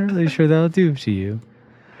 we're not really sure that'll do to you.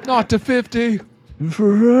 Not to 50.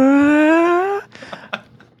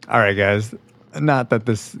 All right, guys. Not that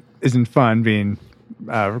this isn't fun being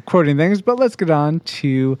quoting things, but let's get on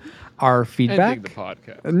to our feedback. Ending the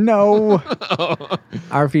podcast. No.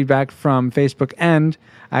 Our feedback from Facebook. And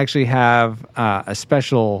I actually have a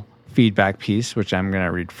special feedback piece, which I'm going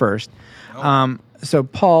to read first. So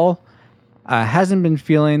Paul hasn't been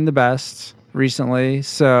feeling the best recently.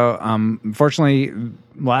 So unfortunately,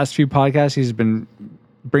 last few podcasts, he's been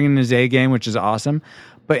bringing his A game, which is awesome.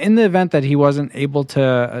 But in the event that he wasn't able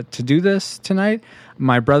to do this tonight,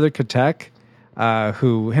 my brother Katek,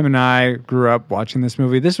 who him and I grew up watching this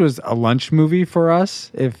movie. This was a lunch movie for us.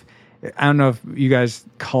 I don't know if you guys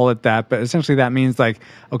call it that, but essentially that means like,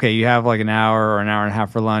 okay, you have like an hour or an hour and a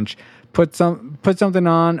half for lunch. Put something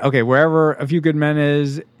on. Okay, wherever A Few Good Men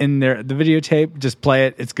is in there, the videotape, just play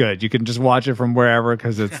it. It's good. You can just watch it from wherever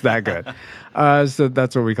because it's that good. So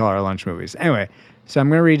that's what we call our lunch movies. Anyway. So I'm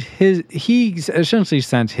going to read he essentially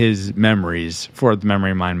sent his memories for the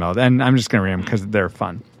Memory Mind Meld, and I'm just going to read them because they're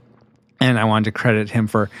fun. And I wanted to credit him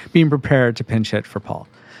for being prepared to pinch hit for Paul.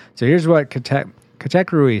 So here's what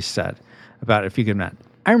Katek Ruiz said about A Few Good Men.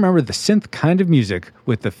 I remember the synth kind of music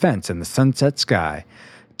with the fence and the sunset sky.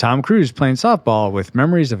 Tom Cruise playing softball with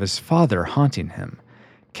memories of his father haunting him.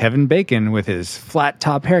 Kevin Bacon with his flat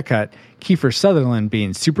top haircut. Kiefer Sutherland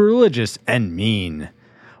being super religious and mean.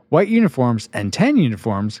 White uniforms and tan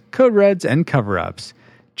uniforms, code reds and cover-ups.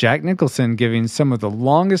 Jack Nicholson giving some of the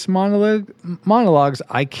longest monologues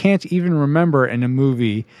I can't even remember in a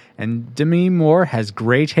movie, and Demi Moore has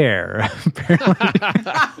great hair.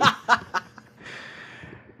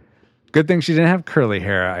 Good thing she didn't have curly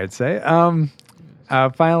hair, I'd say.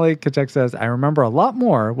 Finally, Katek says, I remember a lot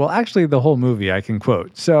more. Well, actually, the whole movie I can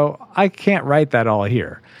quote, so I can't write that all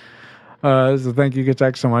here. So thank you,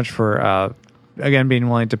 Katek, so much for... again, being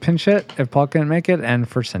willing to pinch it if Paul couldn't make it, and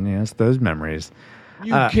for sending us those memories.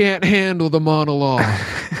 You can't handle the monologue.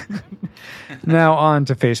 Now on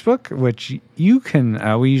to Facebook, which you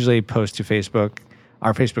can, we usually post to Facebook,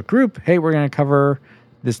 our Facebook group. Hey, we're going to cover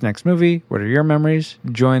this next movie. What are your memories?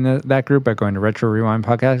 Join that group by going to Retro Rewind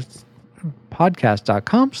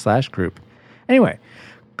podcast.com/group. Anyway,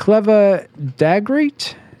 Cleva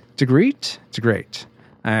Dagreet.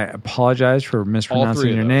 I apologize for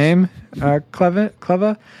mispronouncing your name,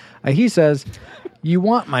 Cleva. He says, you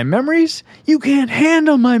want my memories? You can't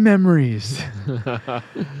handle my memories.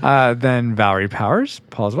 Then Valerie Powers,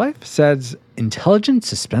 Paul's wife, says, intelligent,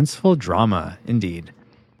 suspenseful drama, indeed.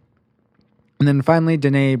 And then finally,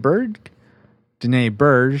 Danae Berge.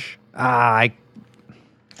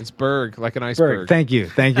 It's Berg, like an iceberg. Thank you,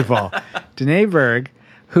 Paul. Danae Berg,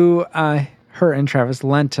 who... her and Travis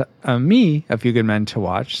lent me A Few Good Men to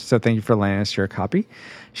watch, so thank you for lending us your copy.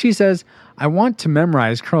 She says, I want to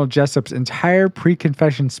memorize Colonel Jessup's entire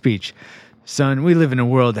pre-confession speech. Son, we live in a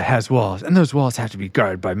world that has walls, and those walls have to be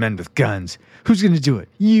guarded by men with guns. Who's going to do it?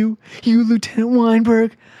 You, Lieutenant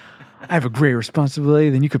Weinberg? I have a greater responsibility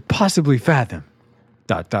than you could possibly fathom. ...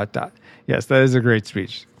 Yes, that is a great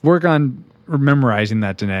speech. Work on memorizing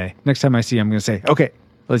that, Danae. Next time I see you, I'm going to say, okay,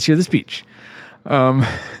 let's hear the speech.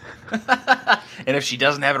 And if she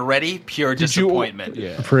doesn't have it ready, pure disappointment.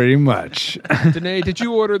 Pretty much. Danae, did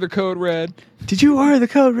you order the Code Red? Did you order the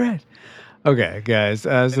Code Red? Okay, guys.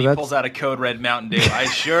 So he pulls out a Code Red Mountain Dew. I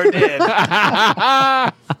sure did.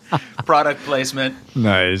 Product placement.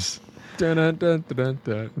 Nice. Dun, dun, dun, dun,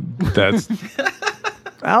 dun. That's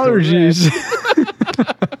allergies.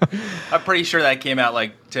 I'm pretty sure that came out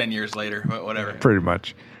like 10 years later, but whatever. Pretty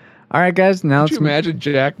much. All right, guys. Now Could you imagine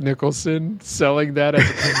Jack Nicholson selling that as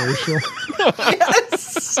a commercial?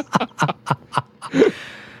 Yes.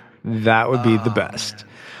 That would be the best.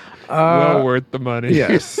 Well worth the money.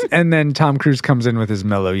 Yes. And then Tom Cruise comes in with his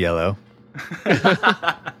mellow yellow.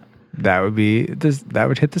 That would be this. That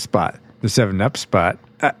would hit the spot. The 7-Up spot.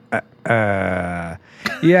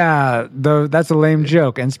 Yeah, though that's a lame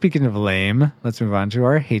joke. And speaking of lame, let's move on to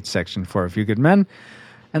our hate section for A Few Good Men.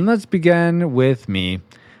 And let's begin with me.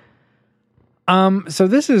 So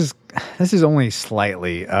this is only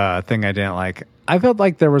slightly a thing I didn't like. I felt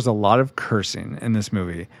like there was a lot of cursing in this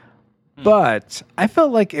movie. But I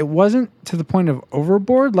felt like it wasn't to the point of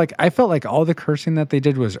overboard. Like I felt like all the cursing that they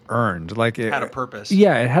did was earned. Like it Had a purpose.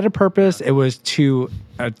 Yeah, it had a purpose. It was to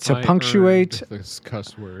punctuate this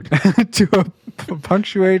cuss word. to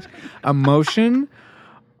punctuate emotion.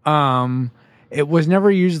 It was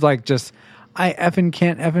never used like just I effing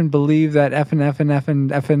can't effing believe that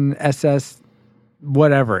effing SS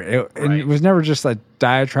whatever. It was never just a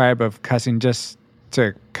diatribe of cussing just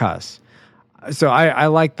to cuss. So I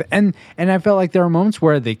like and I felt like there were moments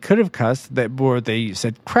where they could have cussed where they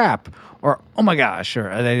said crap or oh my gosh,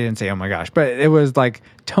 or they didn't say oh my gosh, but it was like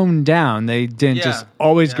toned down. They didn't just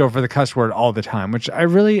always go for the cuss word all the time, which I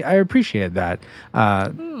appreciated that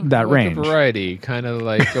that range. A variety, kind of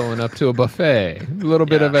like going up to a buffet, a little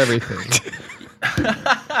bit of everything.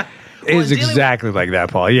 It is exactly like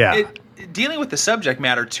that, Paul. Yeah. Dealing with the subject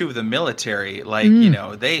matter too of the military, like you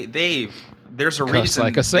know, there's a reason,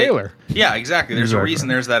 like a sailor. Yeah, exactly. There's a reason.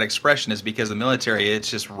 There's that expression is because the military,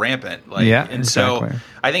 it's just rampant. Like, exactly. So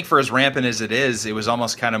I think for as rampant as it is, it was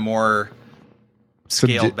almost kind of more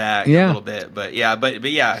scaled back a little bit. But yeah,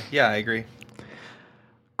 I agree.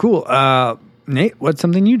 Cool. Nate, what's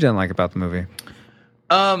something you didn't like about the movie?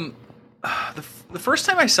 The first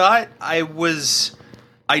time I saw it,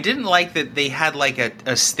 I didn't like that they had like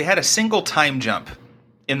they had a single time jump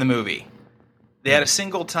in the movie. They had a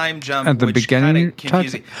single time jump at the which beginning. Kind of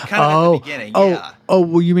confusing. Kind of at the beginning. Yeah.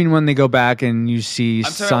 Well, you mean when they go back and you see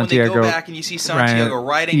Santiago? When they go back and you see Santiago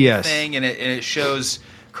riding the thing, and it shows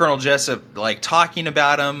Colonel Jessup like talking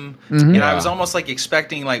about him, and I was almost like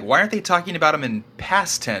expecting like, why aren't they talking about him in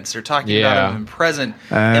past tense? They're talking about him in present.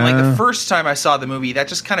 And like the first time I saw the movie, that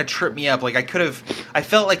just kind of tripped me up. Like I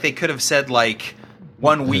felt like they could have said like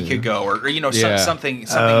 1 week ago, or you know, something like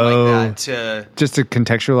that, just to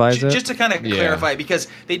contextualize it, just to kind of clarify, because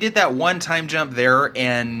they did that one time jump there,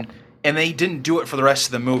 and they didn't do it for the rest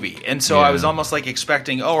of the movie, and so I was almost like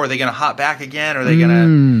expecting, are they going to hop back again? Are they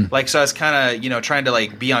going to so I was kind of trying to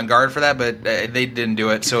like be on guard for that, but they didn't do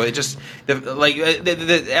it. So it just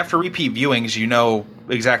after repeat viewings, you know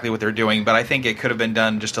exactly what they're doing, but I think it could have been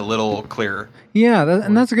done just a little clearer. Yeah,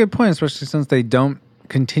 and that's a good point, especially since they don't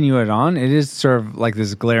continue it on. It is sort of like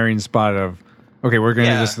this glaring spot of, okay, we're going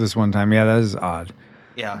to do this one time. Yeah, that is odd.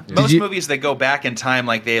 Yeah. Most movies that go back in time,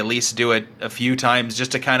 like they at least do it a few times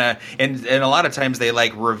just to kind of, and a lot of times they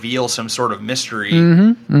like reveal some sort of mystery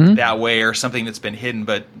that way or something that's been hidden,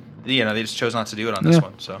 but they just chose not to do it on this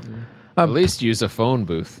one. So at least use a phone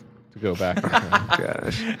booth to go back in time.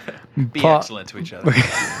 Gosh. Be excellent to each other.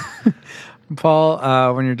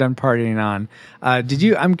 Paul, when you're done partying on,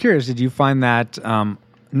 I'm curious, did you find that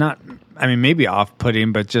maybe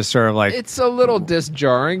off-putting, but just sort of like... It's a little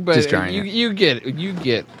disjarring, but you get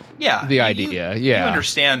the idea. You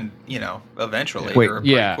understand, eventually or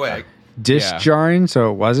pretty quick. Disjarring,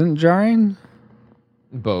 so it wasn't jarring?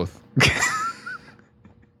 Both.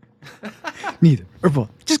 Neither. Or both.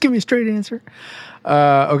 Just give me a straight answer.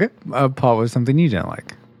 Okay. Paul, was something you didn't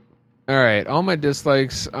like? All right, all my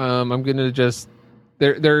dislikes. I'm gonna just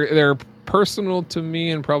they're personal to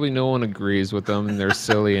me, and probably no one agrees with them, and they're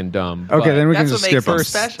silly and dumb. Okay, then we can just skip them.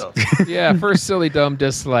 Special. Yeah, first silly dumb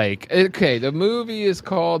dislike. Okay, the movie is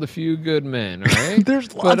called A Few Good Men. All right,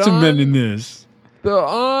 there's lots of men in this.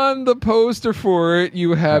 On the poster for it,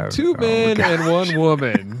 you have two men and one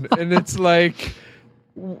woman, and it's like.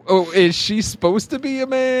 Oh, is she supposed to be a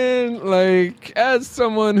man? Like, as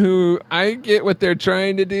someone who I get what they're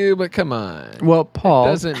trying to do, but come on. Well, Paul, it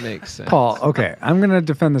doesn't make sense. Paul, okay, I'm gonna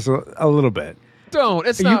defend this a little bit. Don't.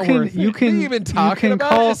 It's not worth it. You can even talking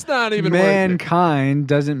about it. It's not even mankind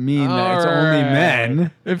doesn't mean that it's only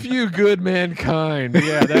men. A Few Good Mankind.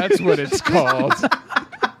 Yeah, that's what it's called.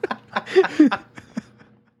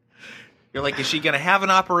 You're like, is she going to have an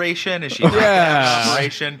operation? Is she not going to have an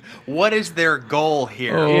operation? What is their goal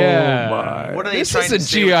here? Oh, my. What are they this trying to is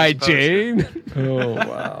say? G.I. Jane. Oh,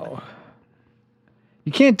 wow.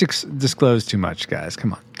 You can't disclose too much, guys.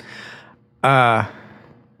 Come on.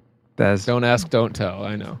 Don't ask, don't tell.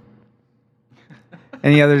 I know.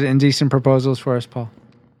 Any other indecent proposals for us, Paul?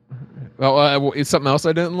 Well, is something else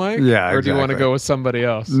I didn't like? Yeah, Or do you want to go with somebody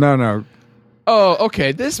else? No. Oh,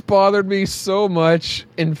 okay. This bothered me so much.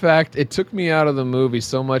 In fact, it took me out of the movie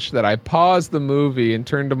so much that I paused the movie and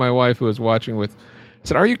turned to my wife who was watching with,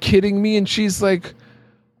 said, "Are you kidding me?" And she's like,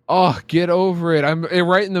 "Oh, get over it. I'm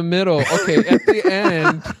right in the middle." Okay, at the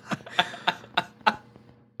end,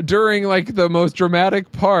 during like the most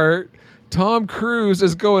dramatic part, Tom Cruise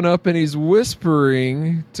is going up and he's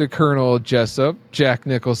whispering to Colonel Jessup, Jack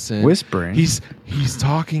Nicholson. Whispering? He's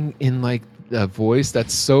talking in like a voice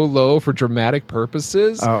that's so low for dramatic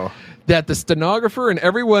purposes that the stenographer and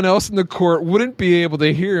everyone else in the court wouldn't be able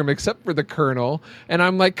to hear him except for the colonel. And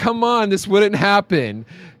I'm like, come on, this wouldn't happen.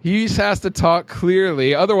 He just has to talk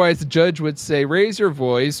clearly. Otherwise, the judge would say, raise your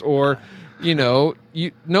voice, or, no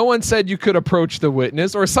one said you could approach the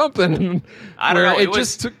witness or something. I don't know.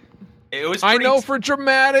 It was I know for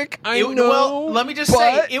dramatic. I know. Well, let me just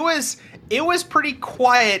say, it was pretty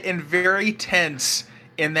quiet and very tense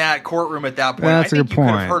in that courtroom at that point. That's I think a good you point.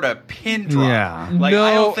 could have heard a pin drop. Yeah. Like, No,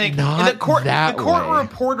 I don't think not the court that way.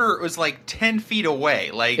 reporter was like 10 feet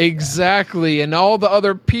away. Like Exactly. And all the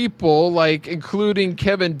other people, like including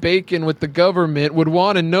Kevin Bacon with the government, would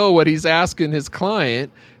want to know what he's asking his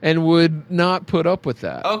client and would not put up with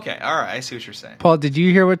that. Okay, all right, I see what you're saying. Paul, did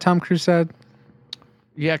you hear what Tom Cruise said?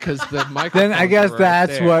 Yeah, because the microphone. Then I guess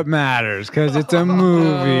that's what matters, because it's a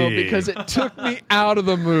movie. No, because it took me out of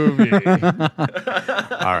the movie. All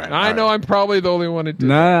right. I know I'm probably the only one who did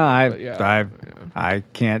that. I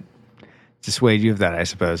can't dissuade you of that, I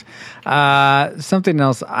suppose. Something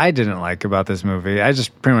else I didn't like about this movie. I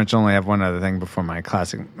just pretty much only have one other thing before my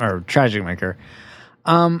classic or tragic maker.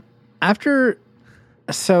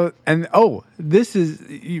 This is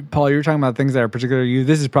Paul. You were talking about things that are particular to you.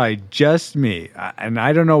 This is probably just me, and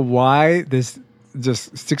I don't know why this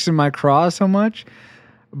just sticks in my craw so much.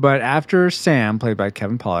 But after Sam, played by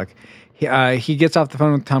Kevin Pollak, he gets off the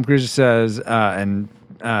phone with Tom Cruise, says,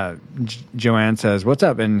 Joanne says, "What's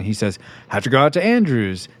up?" And he says, "Have to go out to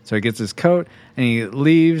Andrews." So he gets his coat and he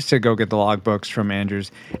leaves to go get the logbooks from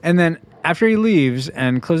Andrews. And then after he leaves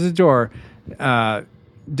and closes the door,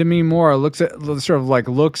 Demi Moore looks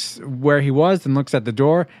where he was and looks at the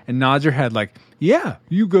door and nods her head like, "Yeah,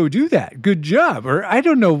 you go do that. Good job." Or I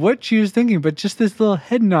don't know what she was thinking, but just this little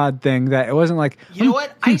head nod thing that it wasn't like, You know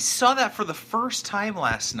what? I saw that for the first time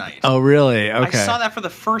last night. oh, really? Okay. I saw that for the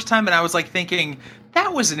first time, and I was like thinking,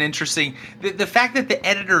 that was an interesting... The fact that the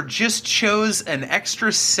editor just chose an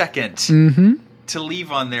extra second to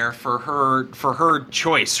leave on there for her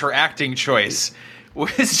choice, her acting choice,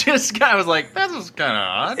 was just... I was like, that was kind of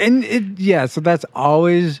odd. And so that's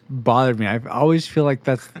always bothered me. I always feel like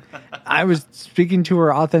that's... I was speaking to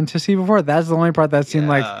her authenticity before. That's the only part that seemed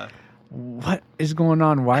like, what is going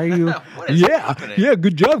on? Why are you... happening? Yeah,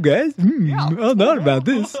 good job, guys. I thought about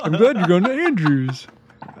this. I'm glad you're going to Andrews.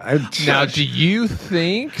 Now, do you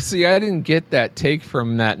think... See, I didn't get that take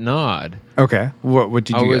from that nod. Okay. What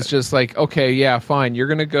did you I get? was just like, okay, yeah, fine. You're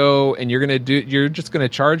going to go and you're just going to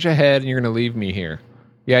charge ahead and you're going to leave me here.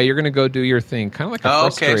 Yeah, you're going to go do your thing. Kind of like a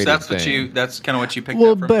frustrated thing. That's kind of what you picked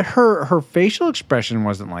well, up from. but her facial expression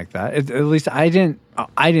wasn't like that. At least I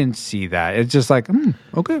didn't see that. It's just like,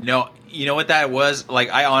 okay. No, you know what that was? Like,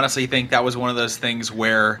 I honestly think that was one of those things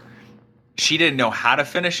where she didn't know how to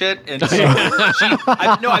finish it, and so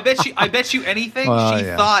I bet you anything. She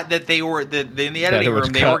thought that they were in the editing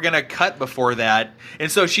room. They were going to cut before that, and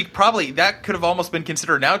so she probably that could have almost been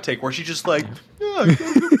considered an outtake, where she just like, yeah,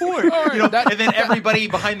 good point. And then everybody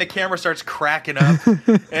behind the camera starts cracking up,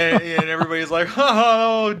 and everybody's like,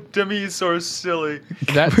 "Oh, Demi's so silly."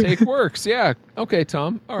 That take works. Yeah. Okay,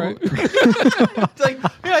 Tom. All right. It's like,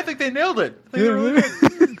 yeah, I think they nailed it. I think they're really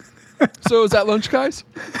good. So is that lunch, guys?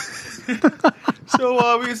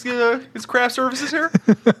 So we just get craft services here.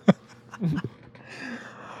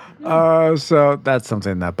 So that's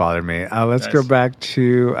something that bothered me. Let's go back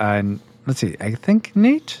to let's see. I think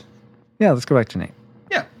Nate. Yeah, let's go back to Nate.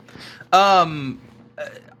 Yeah.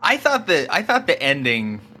 I thought the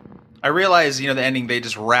ending. I realized, the ending. They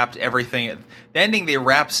just wrapped everything. The ending. They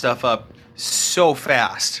wrapped stuff up so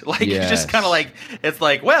fast. Like, it's just kind of like, it's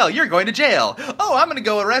like, well, you're going to jail. Oh, I'm going to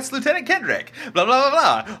go arrest Lieutenant Kendrick. Blah, blah,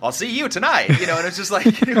 blah, blah. I'll see you tonight. And it's just like,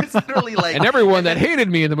 it's literally like. And everyone that hated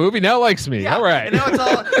me in the movie now likes me. Yeah. All right. And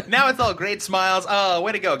now it's all great smiles. Oh,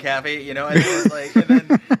 way to go, Kathy. And it's like,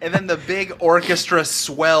 and then the big orchestra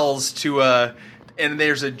swells to and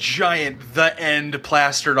there's a giant "The End"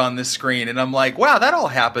 plastered on the screen, and I'm like, wow, that all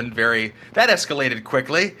happened that escalated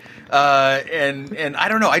quickly. And I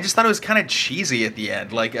don't know, I just thought it was kind of cheesy at the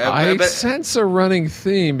end. Like, I sense a running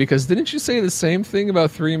theme, because didn't you say the same thing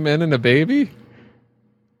about 3 Men and a Baby?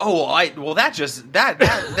 Oh,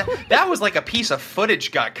 that was like a piece of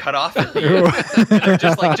footage got cut off at the end.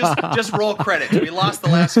 just roll credits. We lost the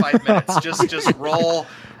last 5 minutes. Just roll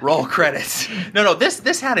Roll credits. No,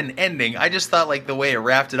 this had an ending. I just thought like the way it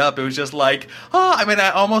wrapped it up, it was just like,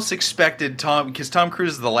 I almost expected because Tom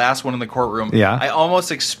Cruise is the last one in the courtroom. Yeah. I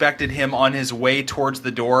almost expected him on his way towards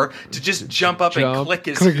the door to just jump up and click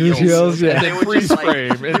his his heels. heels, yeah. And they would Freeze just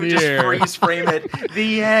frame in they would the just air. freeze frame it.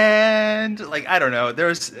 The end. Like, I don't know.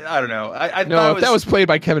 I don't know. I No, thought if that was played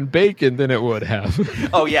by Kevin Bacon, then it would have.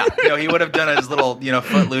 Oh yeah, he would have done his little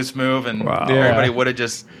footloose move, and everybody would have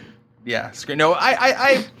just screamed. No,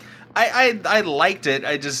 I liked it.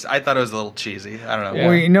 I thought it was a little cheesy. I don't know.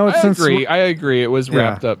 Well, I agree. It was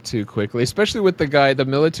wrapped up too quickly, especially with the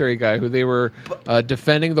military guy who they were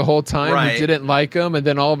defending the whole time, Right. who didn't like him, and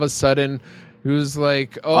then all of a sudden, he was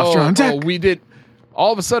like, Officer on deck. we did.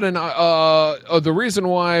 All of a sudden, the reason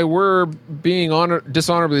why we're being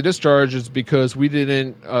dishonorably discharged is because we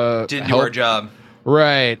didn't do our job.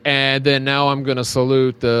 Right, and then now I'm going to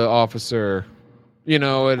salute the officer. And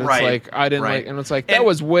it's Right. like I didn't Right. like, and it's like that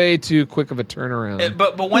was way too quick of a turnaround.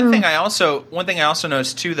 But one thing I also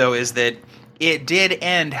noticed too, though, is that it did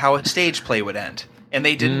end how a stage play would end, and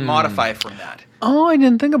they didn't modify from that. Oh, I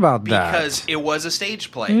didn't think about that. Because it was a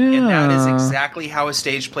stage play. And that is exactly how a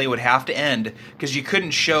stage play would have to end. Because you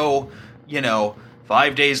couldn't show,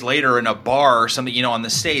 5 days later in a bar or something, on the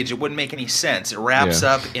stage. It wouldn't make any sense. It wraps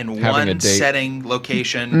up in Having a one date. setting,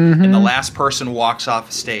 location, and the last person walks off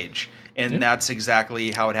the stage. And that's exactly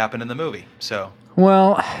how it happened in the movie. So...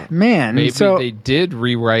 Well, man, Maybe so they did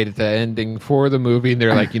rewrite the ending for the movie, and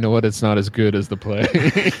they're like, you know what? It's not as good as the play.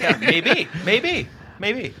 yeah, maybe.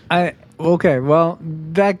 Okay, well,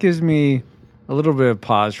 that gives me a little bit of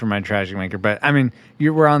pause for my Tragic Maker. But, I mean,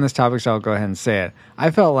 we're on this topic, so I'll go ahead and say it.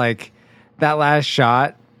 I felt like that last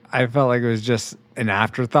shot, it was just an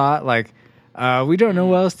afterthought. Like, we don't know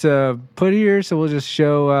what else to put here, so we'll just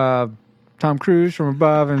show Tom Cruise from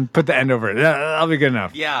above and put the end over it. That'll be good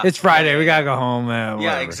enough. Yeah. It's Friday. We got to go home. Yeah,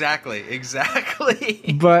 whatever. exactly.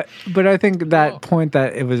 But I think that point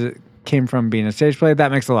that it came from being a stage play,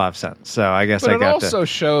 that makes a lot of sense. So I guess But I it got also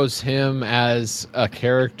shows him as a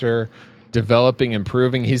character developing,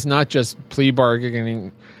 improving. He's not just plea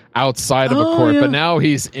bargaining outside of a court, but now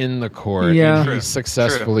he's in the court. Yeah. And he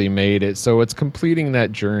successfully made it. So it's completing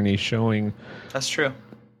that journey, showing. That's true.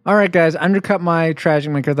 All right, guys, undercut my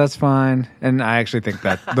Tragic Maker. That's fine, and I actually think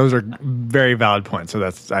that those are very valid points. So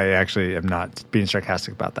I actually am not being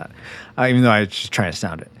sarcastic about that, even though I was just trying to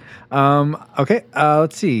sound it. Okay,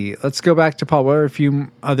 let's see. Let's go back to Paul. What are a few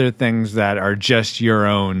other things that are just your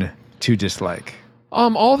own to dislike?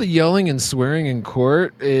 All the yelling and swearing in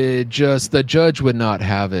court, the judge would not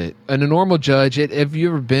have it. And a normal judge, if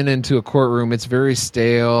you've ever been into a courtroom, it's very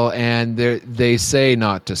stale, and they say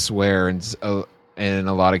not to swear, and in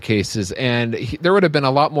a lot of cases, and there would have been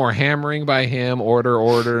a lot more hammering by him,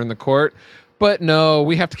 order in the court, but no,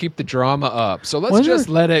 we have to keep the drama up, so let's just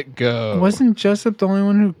let it go. Wasn't Jessup the only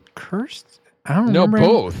one who cursed? I don't No, remember.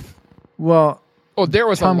 both. Well, there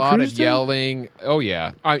was Tom a lot Cruise of did? yelling. Oh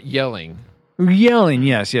yeah, yelling,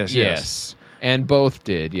 yes, and both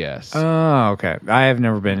did, yes. Oh, okay. I have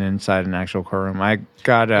never been inside an actual courtroom. I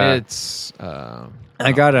got a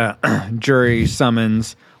jury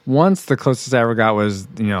summons. Once the closest I ever got was,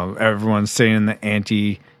 everyone sitting in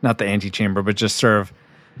the not the antechamber, but just sort of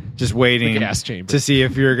just waiting The gas chamber. to see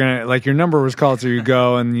if you're going to, like, your number was called, so you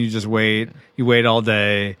go and you just wait. You wait all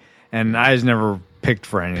day. And I was never picked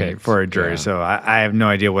for a jury, so I have no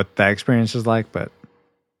idea what that experience is like, but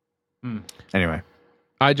anyway.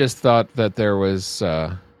 I just thought that there was...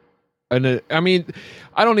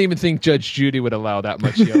 I don't even think Judge Judy would allow that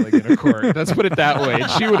much yelling in a court. Let's put it that way.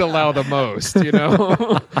 She would allow the most,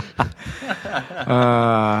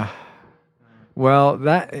 Well,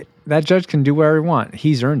 that judge can do whatever he wants.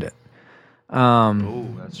 He's earned it.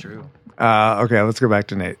 That's true. Okay, let's go back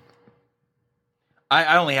to Nate.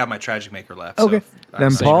 I only have my Tragic Maker left. Okay, So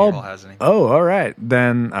then if Paul. has any. Oh, all right.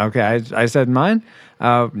 Then okay, I said mine.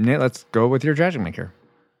 Nate, let's go with your Tragic Maker.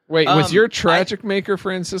 Wait, was your Tragic Maker,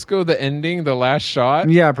 Francisco, the ending, the last shot?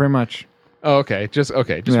 Yeah, pretty much. Oh, okay. Just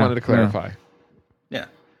wanted to clarify. Yeah.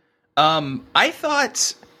 I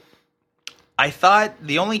thought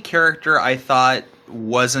the only character I thought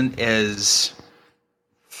wasn't as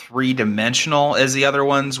three-dimensional as the other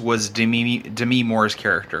ones was Demi Moore's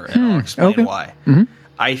character, and I'll explain why. Mm-hmm.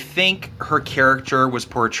 I think her character was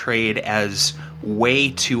portrayed as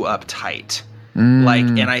way too uptight. And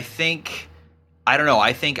I think... I don't know.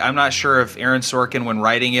 I'm not sure if Aaron Sorkin, when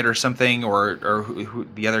writing it or something, or who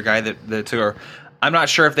the other guy that took her, I'm not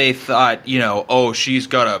sure if they thought, she's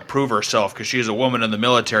got to prove herself because she's a woman in the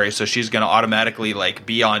military, so she's going to automatically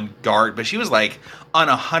be on guard. But she was on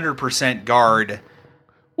 100% guard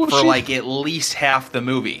for like at least half the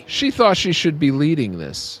movie. She thought she should be leading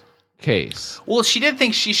this case. Well, she did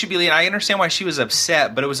think she should be leading. I understand why she was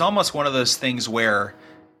upset, but it was almost one of those things where,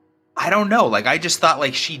 I don't know, like I just thought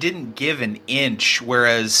like she didn't give an inch,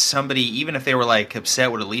 whereas somebody, even if they were like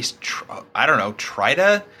upset, would at least, try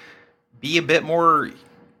to be a bit more,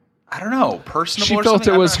 I don't know, personable. She or felt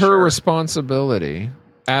something? it I'm was not her sure. responsibility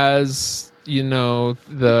as,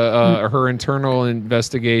 her internal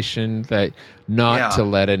investigation that not to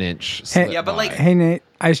let an inch slip Yeah, but like, Hey, Nate,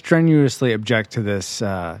 I strenuously object to this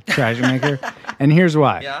Tragic Maker, and here's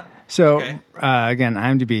why. Yeah? So, Okay. Again,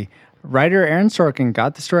 IMDb. Writer Aaron Sorkin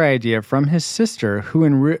got the story idea from his sister, who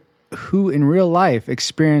in real life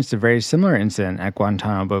experienced a very similar incident at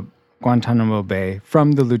Guantanamo Bay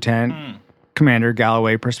from the Lieutenant Commander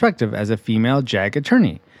Galloway perspective as a female JAG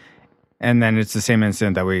attorney. And then it's the same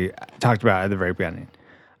incident that we talked about at the very beginning.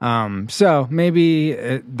 So maybe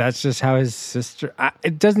that's just how his sister.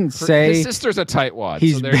 It doesn't say his sister's a tightwad.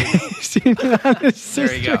 he's So there you go. basing it on his sister.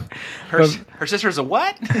 there you go. Her sister's a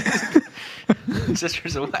what?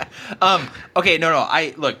 Sister's a what? Okay, no.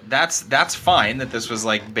 Look, that's fine that this was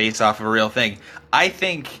like based off of a real thing. I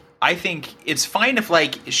think it's fine if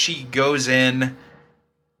like she goes in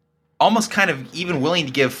almost kind of even willing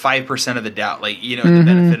to give 5% of the doubt, like, the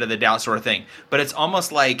benefit of the doubt sort of thing. But it's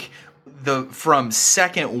almost like from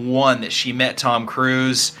second one that she met Tom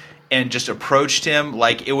Cruise and just approached him,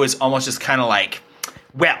 like it was almost just kind of like,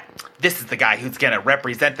 well, this is the guy who's going to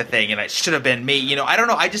represent the thing, and it should have been me. I don't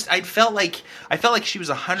know. I felt like she was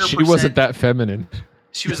 100%. She wasn't that feminine.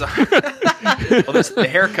 She was the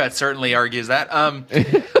haircut certainly argues that.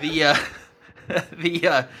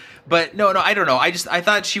 But no, I don't know. I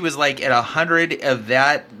thought she was like at 100 of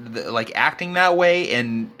that, like acting that way,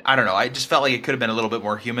 and I don't know. I just felt like it could have been a little bit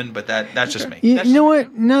more human, but that's just me. You know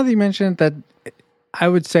what? Now that you mention it, that I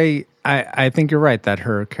would say I think you're right that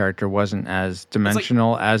her character wasn't as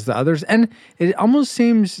dimensional as the others, and it almost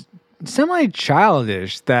seems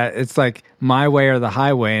semi-childish that it's like my way or the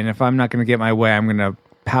highway, and if I'm not going to get my way, I'm going to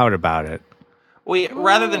pout about it. Well,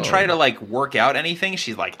 rather than try to like work out anything,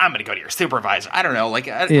 she's like, "I'm going to go to your supervisor." I don't know, like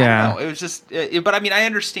I don't know. It was just, but I mean, I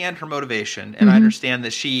understand her motivation, and I understand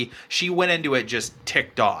that she went into it just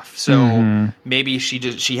ticked off. So maybe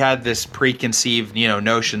she had this preconceived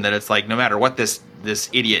notion that it's like no matter what this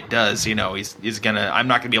idiot does, he's gonna. I'm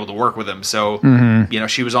not gonna be able to work with him. So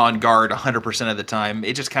she was on guard 100% of the time.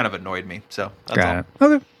 It just kind of annoyed me. So that's Got it.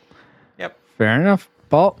 Okay. Yep. Fair enough.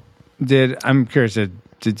 Paul, I'm curious.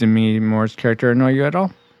 Did Demi Moore's character annoy you at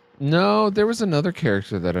all? No, there was another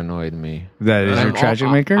character that annoyed me. That is your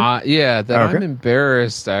Tragic Maker? Yeah, that Okay. I'm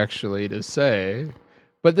embarrassed actually to say.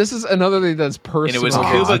 But this is another thing that's personal. And it was to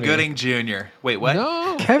Cuba me. Gooding Jr. Wait, what?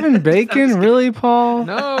 No, Kevin Bacon? Really, Paul?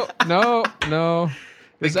 no.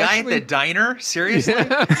 The guy at the diner? Seriously?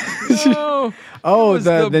 No. Oh, It was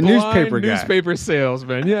the blind newspaper guy. Newspaper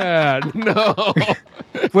salesman. Yeah, no.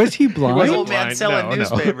 Was he blind? Was old man blind. selling No.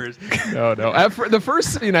 newspapers? No. The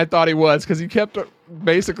first scene I thought he was because he kept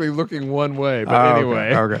basically looking one way. But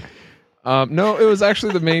anyway. Okay. No, it was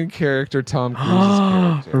actually the main character, Tom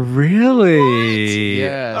Cruise's character. Really?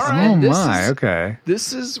 Yes. All right. Oh And this my. is- Okay.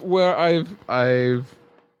 This is where I've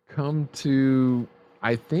come to.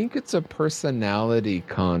 I think it's a personality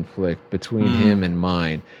conflict between him and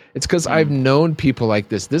mine. It's because I've known people like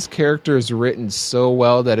this. This character is written so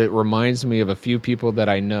well that it reminds me of a few people that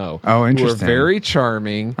I know. Oh, Who are interesting. very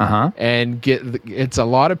charming and it's a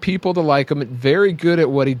lot of people to like him. Very good at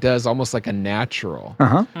what he does, almost like a natural.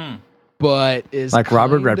 But is Like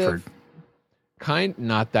Robert kind Redford. of-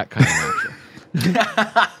 not that kind of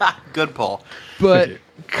natural. Good pull. But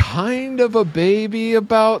kind of a baby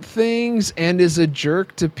about things and is a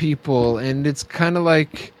jerk to people, and it's kind of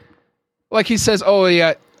like he says, "Oh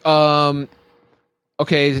yeah,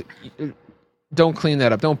 okay, don't clean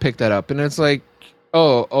that up, don't pick that up," and it's like,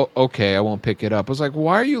 oh okay, I won't pick it up. I was like,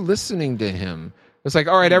 why are you listening to him? It's like,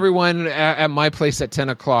 all right, everyone at my place at 10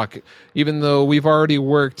 o'clock, even though we've already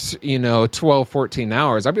worked, 12, 14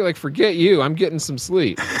 hours, I'd be like, forget you. I'm getting some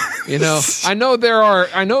sleep. I know there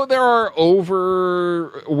are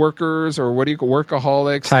over workers or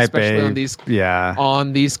workaholics, Type especially A.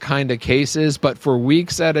 on these kind of cases. But for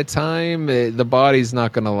weeks at a time, the body's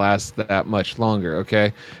not going to last that much longer.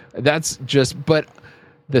 Okay. But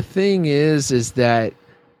the thing is that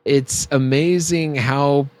it's amazing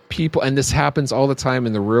how people, and this happens all the time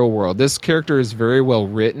in the real world. This character is very well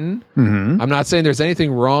written. I'm not saying there's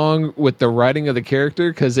anything wrong with the writing of the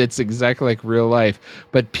character because it's exactly like real life,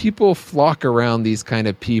 but people flock around these kind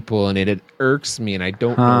of people and it irks me and I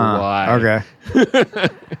don't know why. Okay.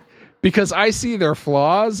 Because I see their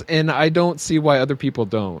flaws and I don't see why other people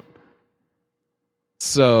don't.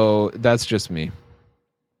 So that's just me.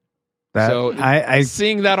 So I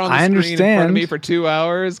seeing that on the I screen in front of understand. me for 2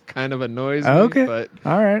 hours kind of annoys me. Okay. But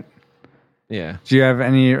All right. yeah. Do you have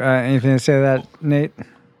anything to say to that, Nate?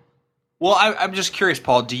 Well, I'm just curious,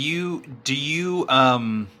 Paul. Do you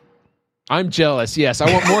I'm jealous. Yes,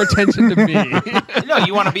 I want more attention to me. No,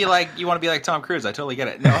 you want to be like Tom Cruise. I totally get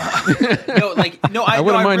it. No, I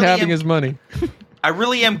wouldn't mind really having his money. I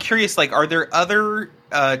really am curious. Like, are there other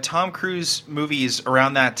Tom Cruise movies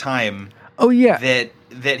around that time? Oh yeah.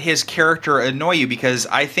 That his character annoy you? Because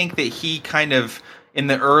I think that he kind of in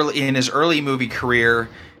his early movie career,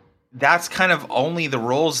 that's kind of only the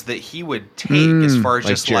roles that he would take as far as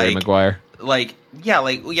Like just Jerry Maguire.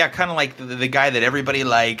 kind of like the guy that everybody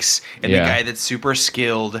likes and the guy that's super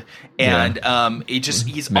skilled and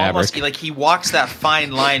he's Maverick. almost like he walks that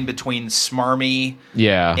fine line between smarmy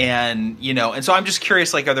and and so I'm just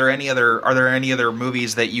curious, like, are there any other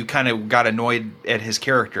movies that you kind of got annoyed at his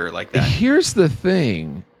character like that? Here's the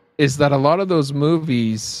thing, is that a lot of those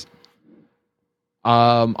movies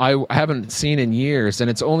I haven't seen in years, and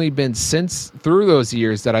it's only been through those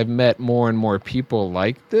years that I've met more and more people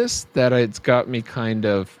like this, that it's got me kind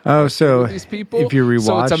of so these people. if you rewatched,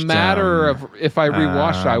 so it's a matter of if I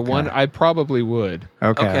rewatched, I probably would.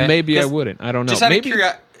 Okay. Maybe I wouldn't. I don't know. Just out of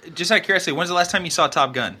curiosity, when's the last time you saw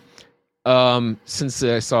Top Gun? Since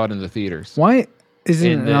I saw it in the theaters. Why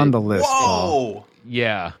isn't it on the list? Paul? Whoa!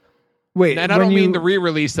 Yeah. Wait, and I don't mean the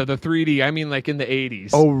re-release of the 3D. I mean like in the 80s.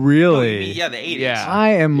 Oh, really? Yeah, the 80s. Yeah. I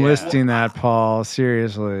am listing that, Paul.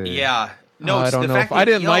 Seriously. Yeah. No, I it's don't the know fact if I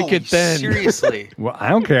didn't that, like it then. Seriously. Well, I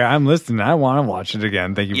don't care. I'm listening. I want to watch it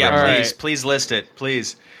again. Thank you very Yeah, much. please list it,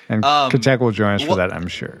 please. And Katek will join us for that, I'm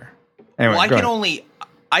sure. Anyway, Well, go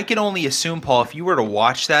I can only assume, Paul, if you were to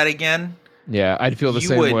watch that again, yeah, I'd feel the you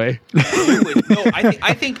same would- way. you would. No,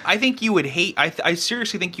 I think you would hate. I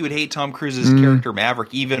seriously think you would hate Tom Cruise's character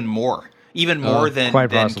Maverick even more than quite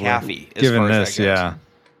possibly. Caffey. As Given far as this, that goes. yeah.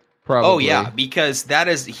 Probably. Oh yeah, because that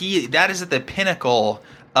is at the pinnacle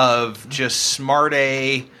of just smart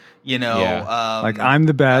A. Like, I'm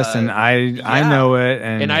the best, and I know it,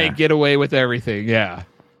 and I get away with everything. Yeah.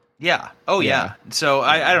 Yeah. Oh yeah. So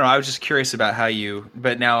I don't know. I was just curious about how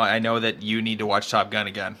but now I know that you need to watch Top Gun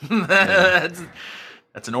again.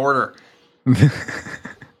 That's an order.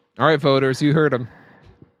 All right, voters, you heard him.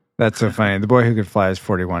 That's so funny. The Boy Who Could Fly is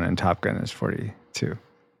 41, and Top Gun is 42.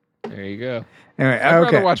 There you go. Anyway, I'd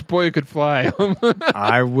okay. rather watch Boy Who Could Fly.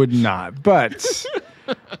 I would not, but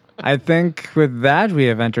I think with that we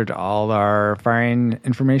have entered all our firing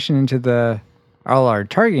information into all our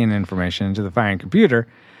targeting information into the firing computer.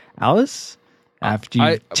 Alice, after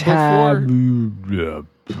you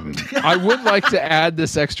I would like to add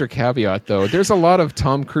this extra caveat, though. There's a lot of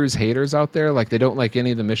Tom Cruise haters out there. Like, they don't like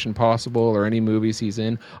any of the Mission Impossible or any movies he's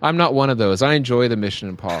in. I'm not one of those. I enjoy the Mission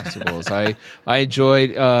Impossibles. I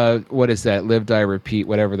enjoyed, what is that? Live, Die, Repeat,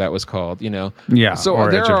 whatever that was called, Yeah. So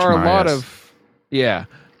or there Edge of are a Tomorrow, lot yes. of,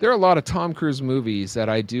 there are a lot of Tom Cruise movies that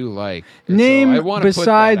I do like. Name, so I want to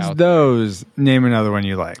besides put that out those, name another one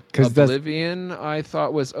you like. Because Oblivion, I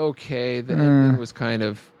thought was okay. The ending was kind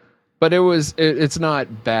of, but it's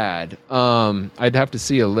not bad. I'd have to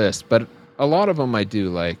see a list, but a lot of them I do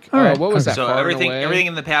like. All right. What was that? So Far and Away? everything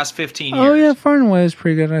in the past 15 years. Oh yeah, Far and Away is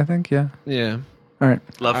pretty good. I think. Yeah. Yeah. All right.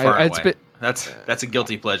 Love Far and it's Away. That's a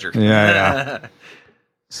guilty pleasure. Yeah.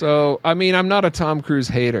 So, I mean, I'm not a Tom Cruise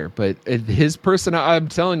hater, but his I'm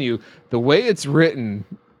telling you, the way it's written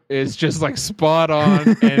is just like spot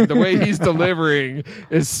on, and the way he's delivering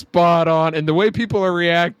is spot on, and the way people are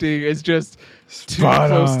reacting is just too Spot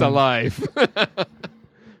close to on. life.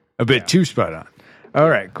 A bit too spot on. All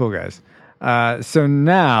right, cool guys. So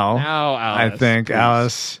now Alice, I think please.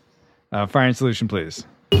 Alice, firing solution, please.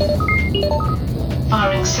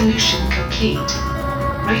 Firing solution complete.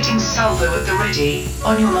 Rating salvo at the ready.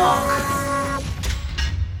 On your mark.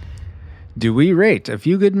 Do we rate A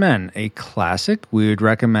Few Good Men a classic? We would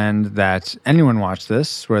recommend that anyone watch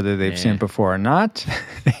this, whether they've seen it before or not.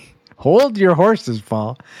 Hold your horses,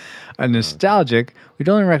 Paul. A nostalgic, we'd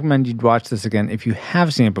only recommend you'd watch this again if you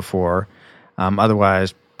have seen it before.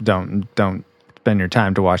 Otherwise, don't spend your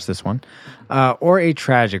time to watch this one. Or a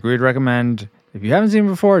tragic, we would recommend if you haven't seen it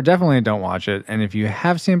before, definitely don't watch it. And if you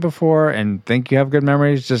have seen it before and think you have good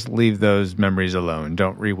memories, just leave those memories alone.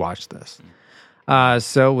 Don't rewatch this.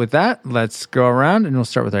 So with that, let's go around and we'll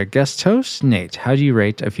start with our guest host, Nate. How do you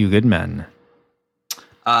rate A Few Good Men?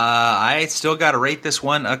 I still got to rate this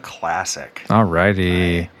one a classic. All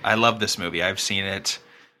righty. I love this movie. I've seen it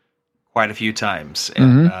quite a few times,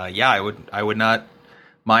 and I would not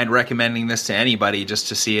mind recommending this to anybody just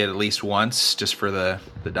to see it at least once, just for the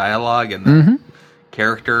dialogue and the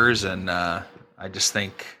characters, and I just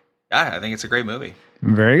think, I think it's a great movie.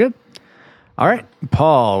 Very good. All right,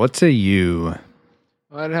 Paul, what say you?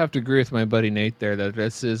 I'd have to agree with my buddy Nate there that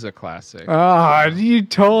this is a classic. Oh, you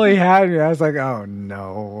totally had me. I was like, oh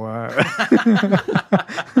no.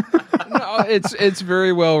 No, it's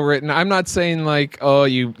very well written. I'm not saying like, oh,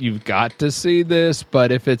 you've got to see this,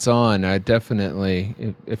 but if it's on, I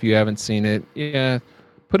definitely, if you haven't seen it, yeah,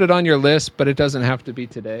 put it on your list, but it doesn't have to be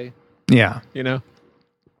today. Yeah. You know?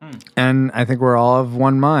 And I think we're all of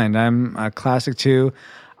one mind. I'm a classic too.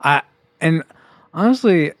 And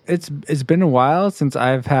honestly, it's been a while since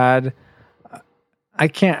I've had.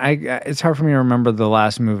 It's hard for me to remember the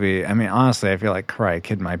last movie. I mean, honestly, I feel like Karate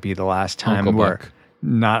Kid might be the last time Uncle where Buck.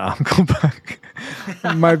 Not Uncle Buck.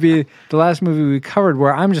 It might be the last movie we covered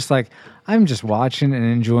where I'm just watching and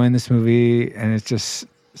enjoying this movie, and it's just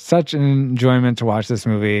such an enjoyment to watch this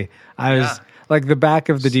movie. I was like, the back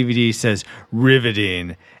of the DVD says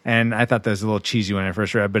riveting, and I thought that was a little cheesy when I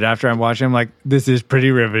first read it, but after I'm watching, I'm like, this is pretty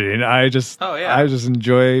riveting. I just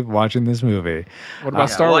enjoy watching this movie. What about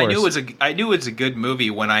Star Wars? I knew it was a good movie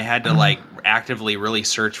when I had to like actively really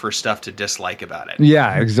search for stuff to dislike about it.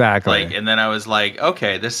 Yeah, exactly. Like, and then I was like,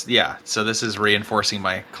 okay, so this is reinforcing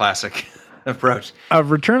my classic approach.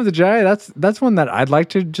 Return of the Jedi, that's one that I'd like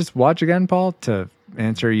to just watch again, Paul, to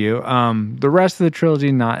answer you. The rest of the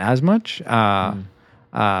trilogy, not as much.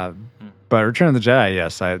 But Return of the Jedi,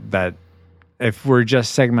 yes. That if we're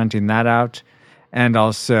just segmenting that out, and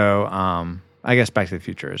also, I guess Back to the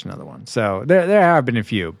Future is another one. So there have been a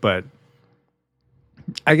few, but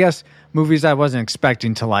I guess movies I wasn't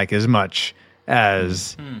expecting to like as much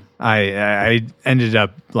as I ended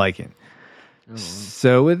up liking.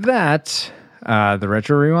 So with that, the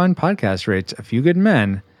Retro Rewind podcast rates A Few Good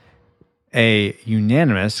Men a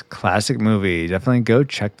unanimous classic movie. Definitely go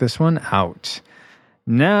check this one out.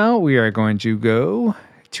 Now we are going to go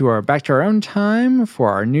to our back to our own time for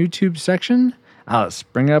our NewTube section. Alice,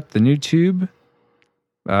 bring up the NewTube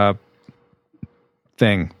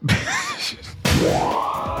thing.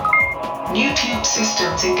 NewTube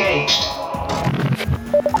systems engaged.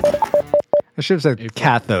 I should have said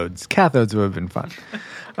cathodes. Cathodes would have been fun.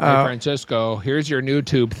 Hey, Francesco, here's your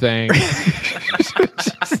NewTube thing.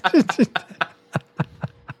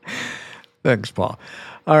 Thanks, Paul.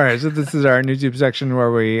 All right, so this is our NewTube section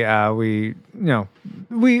where we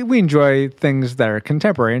enjoy things that are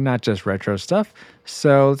contemporary, not just retro stuff.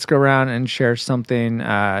 So let's go around and share something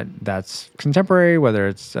that's contemporary, whether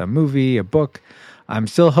it's a movie, a book. I'm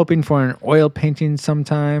still hoping for an oil painting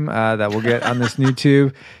sometime that we'll get on this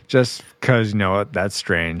NewTube, just because, that's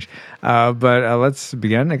strange. But let's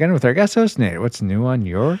begin again with our guest host, Nate. What's new on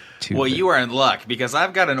your tube? Well, you are in luck because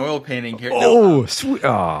I've got an oil painting here. Sweet.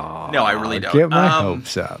 Oh, no, I really don't. Get my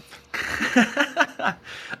hopes up.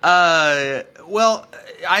 Well,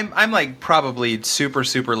 I'm like probably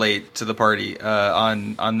super late to the party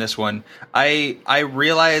on this one. I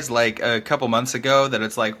realized like a couple months ago that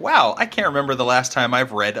it's like, wow, I can't remember the last time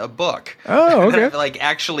I've read a book. Oh, okay. I've like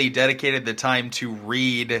actually dedicated the time to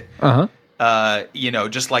read.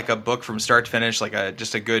 Just like a book from start to finish, like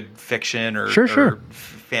just a good fiction or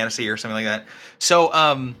fantasy or something like that.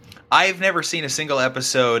 So, I've never seen a single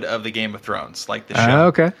episode of the Game of Thrones, like the show.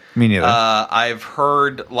 Okay, me neither. I've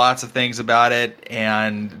heard lots of things about it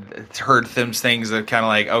and heard things that kind of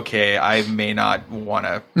like, okay, I may not want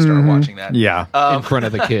to start watching that. Yeah, in front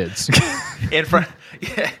of the kids.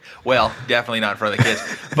 Yeah, well, definitely not in front of the kids.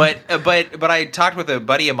 But I talked with a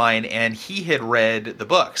buddy of mine, and he had read the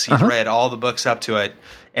books. He's read all the books up to it,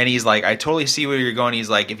 and he's like, I totally see where you're going. He's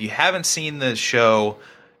like, if you haven't seen the show,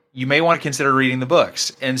 you may want to consider reading the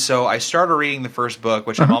books. And so I started reading the first book,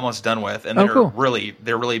 which I'm almost done with, and they're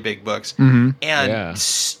really big books, and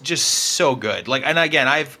just so good. Like, and again,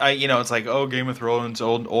 it's like, oh, Game of Thrones,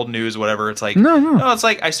 old news, whatever. It's like, no, it's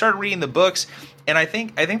like I started reading the books, and I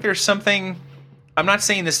think there's something. I'm not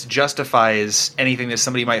saying this justifies anything that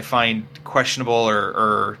somebody might find questionable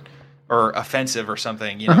or offensive or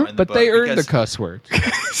something, in the but book. They earned the cuss word.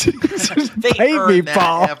 They Pay earned me, that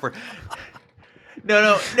Paul. effort.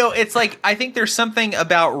 No. It's like I think there's something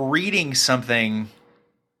about reading something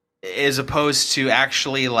as opposed to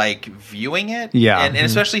actually like viewing it. Yeah, and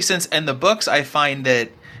especially since in the books I find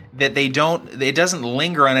that it doesn't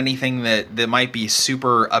linger on anything that might be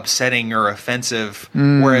super upsetting or offensive.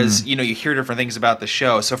 Whereas you hear different things about the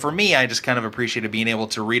show. So for me, I just kind of appreciated being able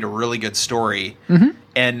to read a really good story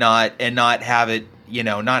and not have it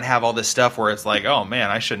not have all this stuff where it's like, oh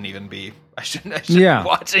man, I shouldn't be watching this. Yeah,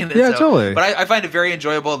 totally. But I find it very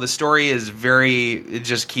enjoyable. The story is it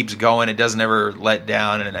just keeps going. It doesn't ever let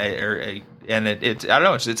down, and and it I don't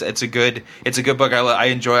know, it's a good book. I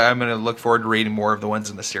enjoy. I'm going to look forward to reading more of the ones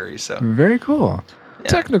in the series. So Very cool.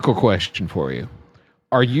 Technical question for you: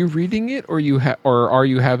 are you reading it, or are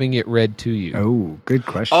you having it read to you? Oh, good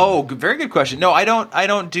question. Oh, very good question. No, I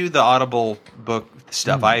don't do the Audible book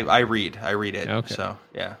stuff. I read it. Okay. So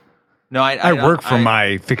yeah. No, I work for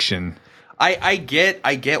my fiction. I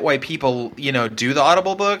get why people do the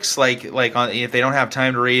Audible books like if they don't have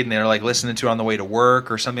time to read and they're like listening to it on the way to work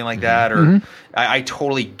or something like that. Or I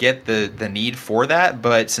totally get the need for that.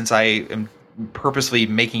 But since I am purposely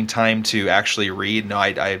making time to actually read, no,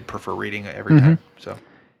 I prefer reading every time. So.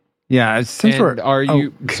 Yeah, since and are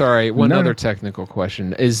you sorry? One other No. technical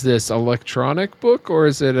question: is this electronic book or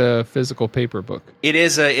is it a physical paper book?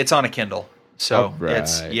 It's on a Kindle. So Alright.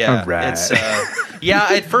 it's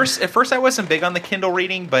at first I wasn't big on the Kindle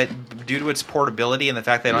reading, but due to its portability and the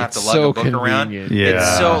fact that I don't have to lug a book around, Yeah.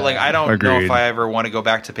 it's so like I don't know Agreed. if I ever want to go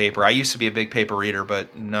back to paper. I used to be a big paper reader,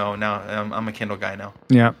 but no, now I'm a Kindle guy now.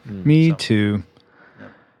 Yeah, me too.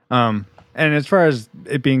 And as far as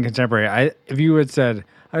it being contemporary, if you had said,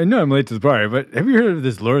 I know I'm late to the party, but have you heard of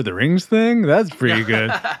this Lord of the Rings thing? That's pretty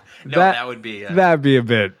good. That would be that'd be a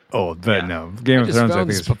bit old, but Yeah. no. Game I of just Thrones, I found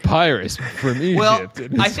think this is. papyrus from Egypt. well.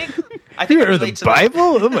 I think You it heard of the relates to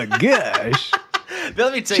Bible? Oh my gosh!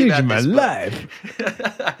 Let me tell you Changed about my this book. life.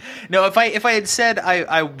 No, if I had said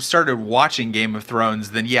I started watching Game of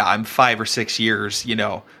Thrones, then yeah, I'm 5 or 6 years,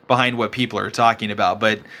 behind what people are talking about.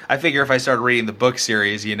 But I figure if I started reading the book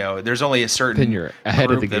series, there's only a certain Then you're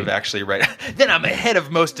ahead of group the that have game. actually read. Then I'm ahead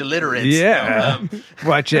of most illiterates. Yeah.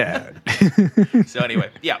 Watch out. So anyway,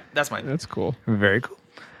 yeah, that's mine. That's cool. Very cool.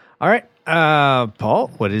 All right. Paul,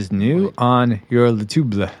 what is new on your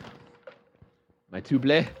YouTube? My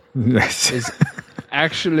tuble Yes. is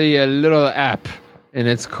actually a little app, and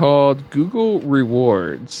it's called Google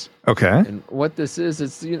Rewards. Okay. And what this is,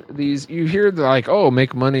 it's you hear like, oh,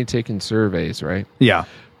 make money taking surveys, right? Yeah.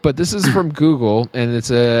 But this is from Google, and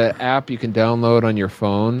it's a app you can download on your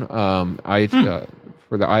phone,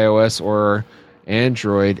 for the iOS or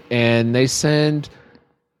Android, and they send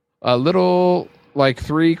a little like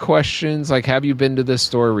 3 questions, like have you been to this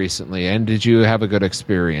store recently, and did you have a good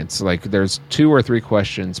experience? Like there's 2 or 3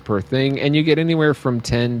 questions per thing, and you get anywhere from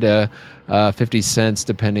 10 to 50 cents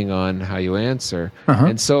depending on how you answer.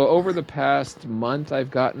 And so over the past month,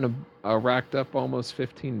 I've gotten a racked up almost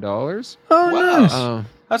 $15. Oh, Wow. nice.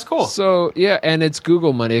 That's cool. So yeah, and it's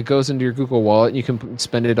Google money. It goes into your Google Wallet, and you can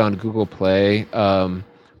spend it on Google Play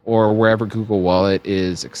or wherever Google Wallet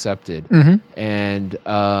is accepted. And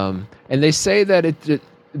they say that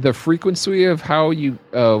the frequency of how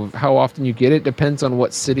often you get it depends on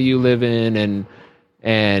what city you live in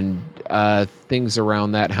and things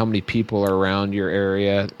around that. How many people are around your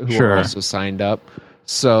area who Sure. are also signed up.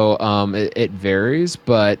 So it varies,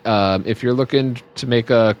 but if you're looking to make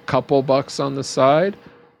a couple bucks on the side,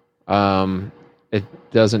 it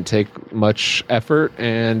doesn't take much effort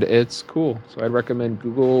and it's cool. So I'd recommend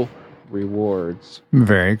Google Rewards.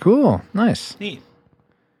 Very cool. Nice. Neat.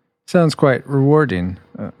 Sounds quite rewarding.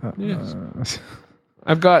 Yes.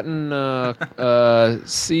 I've gotten a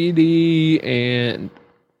CD and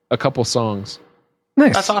a couple songs.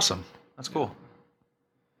 Nice. That's awesome. That's cool.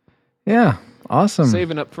 Yeah. Awesome.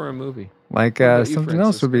 Saving up for a movie. Like about you, something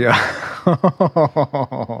else would be.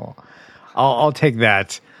 I'll take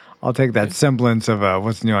that. I'll take that semblance of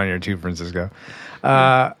what's new on your tube, Francisco.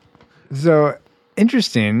 So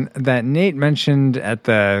interesting that Nate mentioned at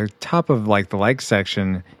the top of like the like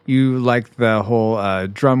section, you like the whole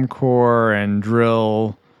drum corps and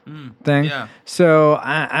drill thing. yeah. So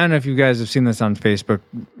I don't know if you guys have seen this on Facebook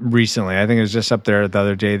recently. I think it was just up there the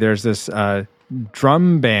other day. There's this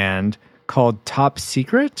drum band called Top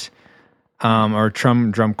Secret, or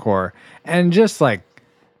drum corps, and just like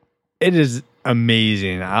it is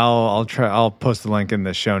amazing. I'll post the link in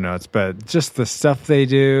the show notes, but just the stuff they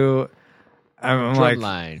do, I'm like,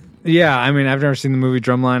 Drumline. yeah. I mean, I've never seen the movie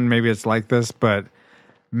Drumline. Maybe it's like this, but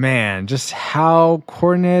man, just how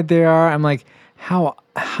coordinated they are. I'm like,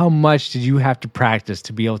 how much did you have to practice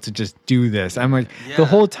to be able to just do this? I'm like, the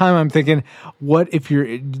whole time I'm thinking, what if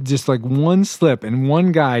you're just like one slip and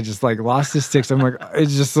one guy just like lost his sticks? I'm like,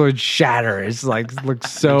 it's just so shatter. It's like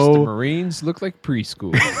looks The so. Marines look like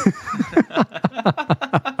preschool.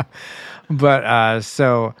 But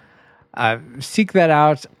seek that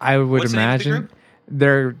out. I would What's the name of the imagine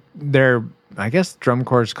group? they're I guess drum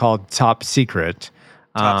corps is called Top Secret.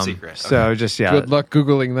 Top Secret. So just Good luck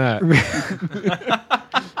Googling that.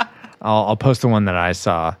 I'll post the one that I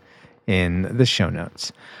saw in the show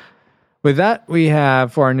notes. With that, we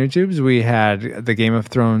have for our new tubes, we had the Game of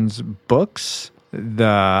Thrones books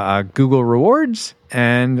the Google Rewards,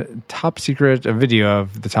 and a video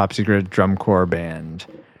of the Top Secret Drum Corps Band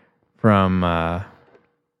from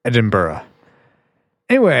Edinburgh.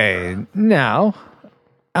 Anyway, now,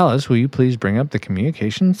 Alice, will you please bring up the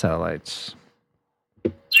communication satellites?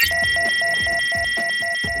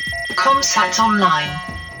 Comsat online.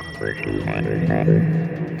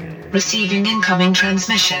 Receiving incoming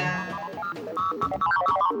transmission.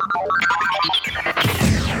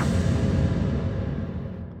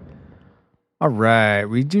 All right.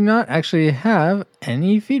 We do not actually have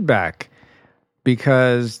any feedback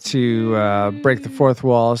because to break the fourth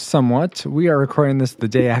wall somewhat, we are recording this the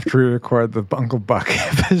day after we record the Uncle Buck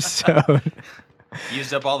episode.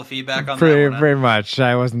 Used up all the feedback on pretty, that one. Pretty much.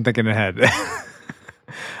 I wasn't thinking ahead.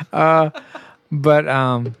 But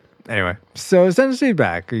anyway, so send us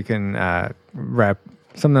feedback. You can wrap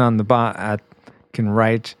something on the can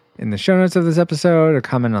write in the show notes of this episode, or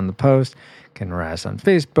comment on the post. Can write us on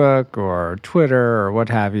Facebook or Twitter or what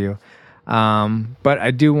have you. But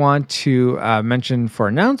I do want to mention for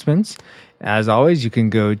announcements, as always, you can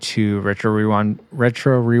go to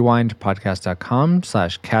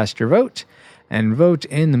retrorewindpodcast.com/cast your vote and vote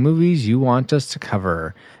in the movies you want us to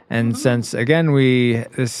cover. And since, again,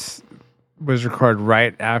 this was recorded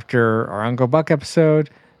right after our Uncle Buck episode,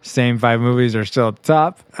 same 5 movies are still at the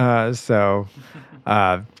top. So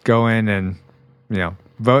go in and,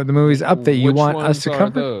 vote the movies up that you want us to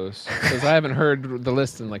cover. Those? Because I haven't heard the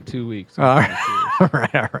list in like 2 weeks. All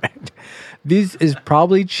right. This is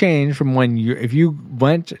probably changed from if you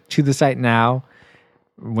went to the site now,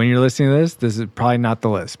 when you're listening to this is probably not the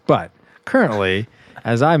list. But currently,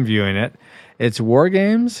 as I'm viewing it, it's War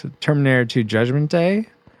Games, Terminator 2 Judgment Day,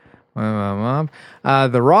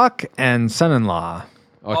 The Rock, and Son-in-Law.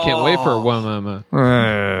 Oh, I can't wait for one mama.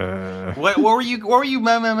 What were you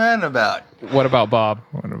man about? What about Bob?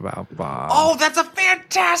 Oh, that's a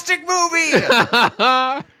fantastic movie.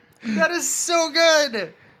 That is so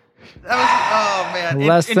good. Man.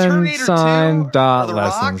 Lesson sign. The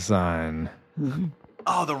Lesson Rock? sign.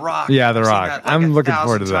 Oh, The Rock. Yeah, The I've seen Rock. that like I'm looking 1,000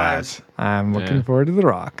 forward to times. that. I'm looking forward to The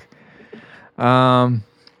Rock. Are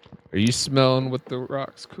you smelling what The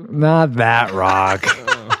Rock's cooking? Not that Rock.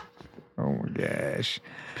 Oh my gosh.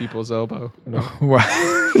 People's elbow. No.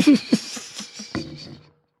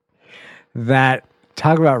 That,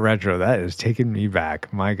 talk about retro, that is taking me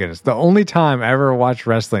back. My goodness. The only time I ever watched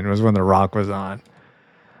wrestling was when The Rock was on.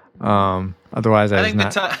 Otherwise, I think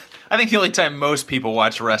the only time most people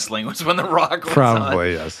watch wrestling was when The Rock was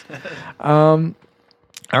probably, on. Yes. All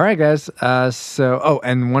right, guys.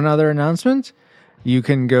 And one other announcement. You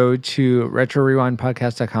can go to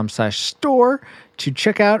retrorewindpodcast.com/store to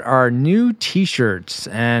check out our new t-shirts.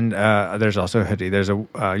 And there's also a hoodie. There's a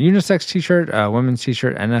unisex t-shirt, a women's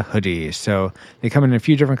t-shirt, and a hoodie. So they come in a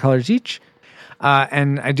few different colors each.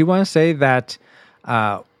 And I do want to say that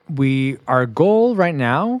our goal right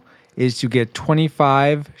now is to get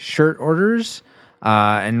 25 shirt orders.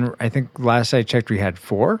 And I think last I checked, we had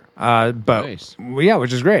 4. But nice. Yeah,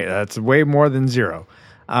 which is great. That's way more than 0.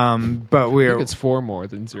 But I think it's 4 more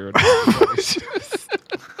than 0.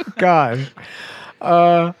 God.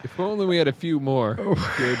 If only we had a few more.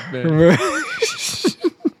 Good man.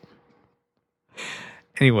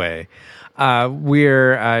 Anyway,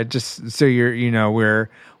 we're just so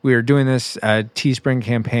we're doing this Teespring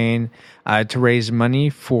campaign to raise money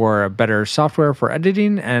for better software for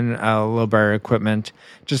editing and a little better equipment,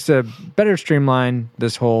 just to better streamline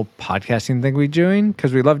this whole podcasting thing we're doing,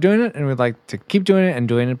 because we love doing it and we'd like to keep doing it and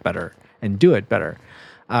doing it better and do it better.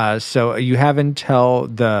 So you have until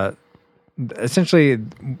essentially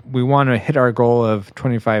we want to hit our goal of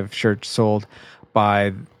 25 shirts sold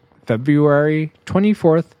by February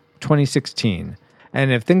 24th, 2016.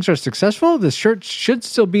 And if things are successful, the shirt should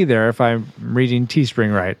still be there if I'm reading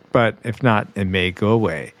Teespring right. But if not, it may go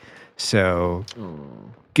away. So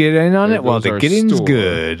get in on it while the getting's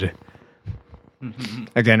good.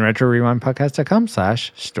 Again,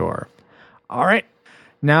 retrorewindpodcast.com/store. All right.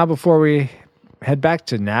 Now, before we head back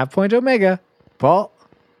to Nav Point Omega, Paul,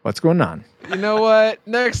 what's going on? You know what?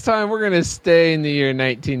 Next time we're going to stay in the year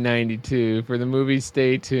 1992 for the movie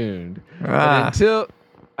Stay Tuned. But until...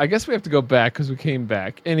 I guess we have to go back because we came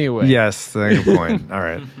back. Anyway. Yes, good point. All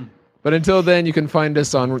right. But until then, you can find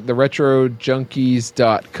us on the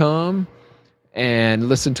retrojunkies.com and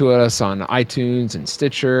listen to us on iTunes and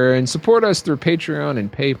Stitcher and support us through Patreon and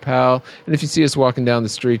PayPal. And if you see us walking down the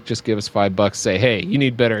street, just give us $5. Say, hey, you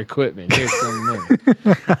need better equipment. Here's some money.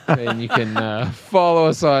 And you can follow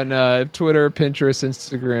us on Twitter, Pinterest,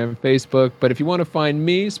 Instagram, Facebook. But if you want to find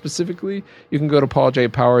me specifically, you can go to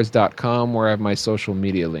pauljpowers.com where I have my social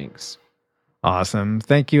media links. Awesome.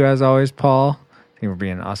 Thank you, as always, Paul. Thank you for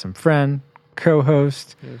being an awesome friend,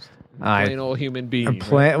 co-host. Plain old human being.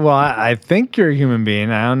 Well, I think you're a human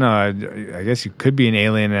being. I don't know. I guess you could be an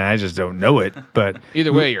alien, and I just don't know it. But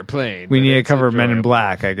either way, you're plain. We need to cover Men in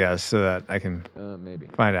Black, I guess, so that I can maybe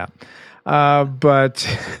find out. But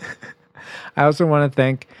I also want to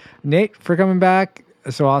thank Nate for coming back.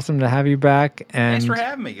 It's so awesome to have you back. And Thanks for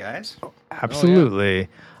having me, guys. Absolutely.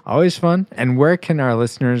 Always fun. And where can our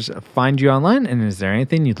listeners find you online? And is there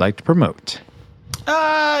anything you'd like to promote?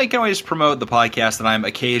 You can always promote the podcast that I'm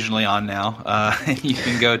occasionally on now. You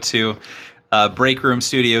can go to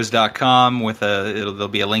breakroomstudios.com with there'll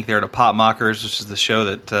be a link there to Pop Mockers, which is the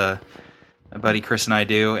show that my buddy Chris and I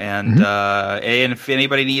do. And and if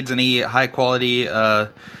anybody needs any high quality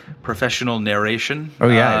professional narration,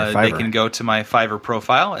 they can go to my Fiverr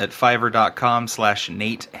profile at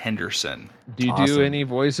fiverr.com/Nate Henderson. Do you do any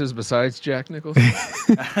voices besides Jack Nicholson?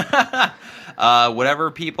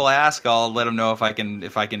 Whatever people ask, I'll let them know if I can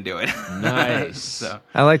do it. Nice. So.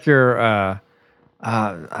 I like your.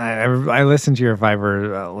 I listened to your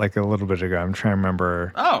Fiverr like a little bit ago. I'm trying to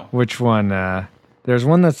remember. Which one. There's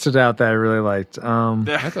one that stood out that I really liked.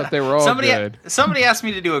 I thought they were all good. Somebody asked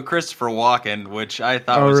me to do a Christopher Walken, which I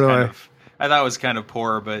thought was kind of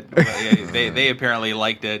poor, but they apparently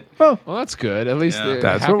liked it. Well, that's good. At least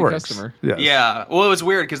that's happy what works. Customer. Yes. Yeah. Well, it was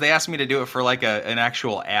weird because they asked me to do it for like an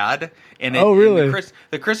actual ad, and really? And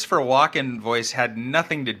the Christopher Walken voice had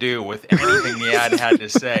nothing to do with anything the ad had to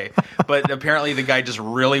say. But apparently, the guy just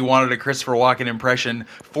really wanted a Christopher Walken impression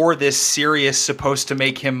for this serious, supposed to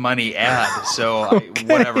make him money ad. So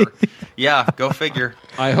whatever. Yeah, go figure.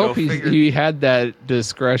 I hope he had that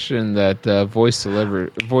discretion that voice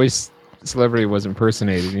celebrity was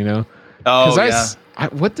impersonated, you know? Oh, yeah.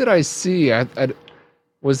 What did I see?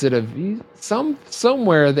 Was it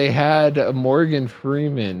somewhere they had a Morgan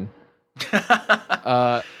Freeman?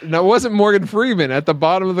 No, it wasn't Morgan Freeman. At the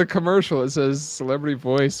bottom of the commercial, it says celebrity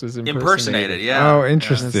voice was impersonated. Yeah. Oh,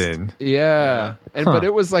 interesting. Yeah. But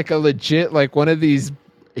it was like a legit, like one of these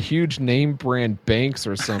huge name brand banks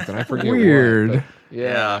or something. I forget. Weird. What,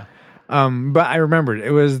 yeah. But I remembered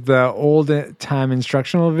it was the old time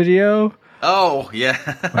instructional video. Oh yeah,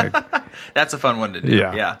 that's a fun one to do.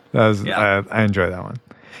 Yeah. That was. I enjoy that one.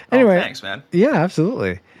 Anyway, thanks, man. Yeah,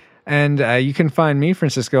 absolutely. And you can find me,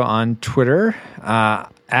 Francisco, on Twitter at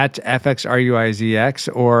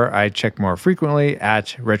FXRUIZX, or I check more frequently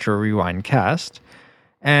at Retro Rewind Cast.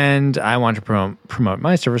 And I want to promote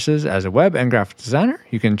my services as a web and graphic designer.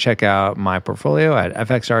 You can check out my portfolio at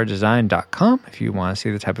fxrdesign.com if you want to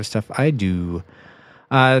see the type of stuff I do.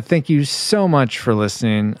 Thank you so much for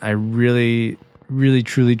listening. I really, really,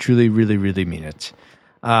 truly, truly, really, really mean it.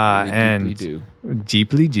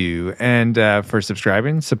 Deeply do. And for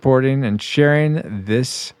subscribing, supporting, and sharing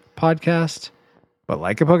this podcast. But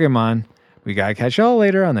like a Pokemon, we gotta catch y'all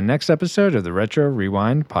later on the next episode of the Retro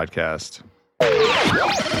Rewind Podcast.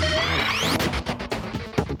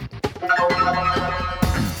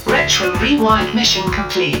 Retro Rewind mission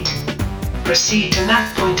complete. Proceed to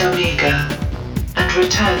Nav Point Omega and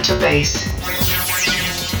return to base.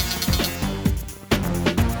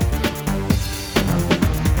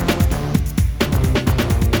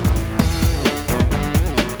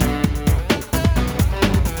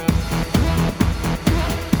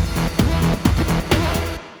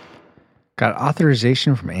 Got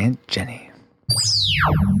authorization from Aunt Jenny.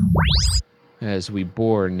 As we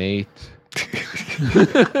bore Nate.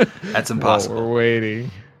 That's impossible. While we're waiting.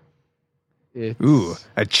 Ooh,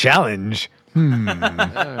 a challenge. All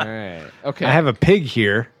right. Okay. I have a pig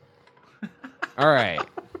here. All right.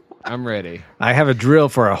 I'm ready. I have a drill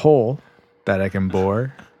for a hole that I can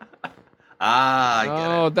bore. I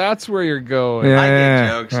get it. That's where you're going. Yeah. I get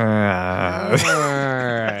jokes.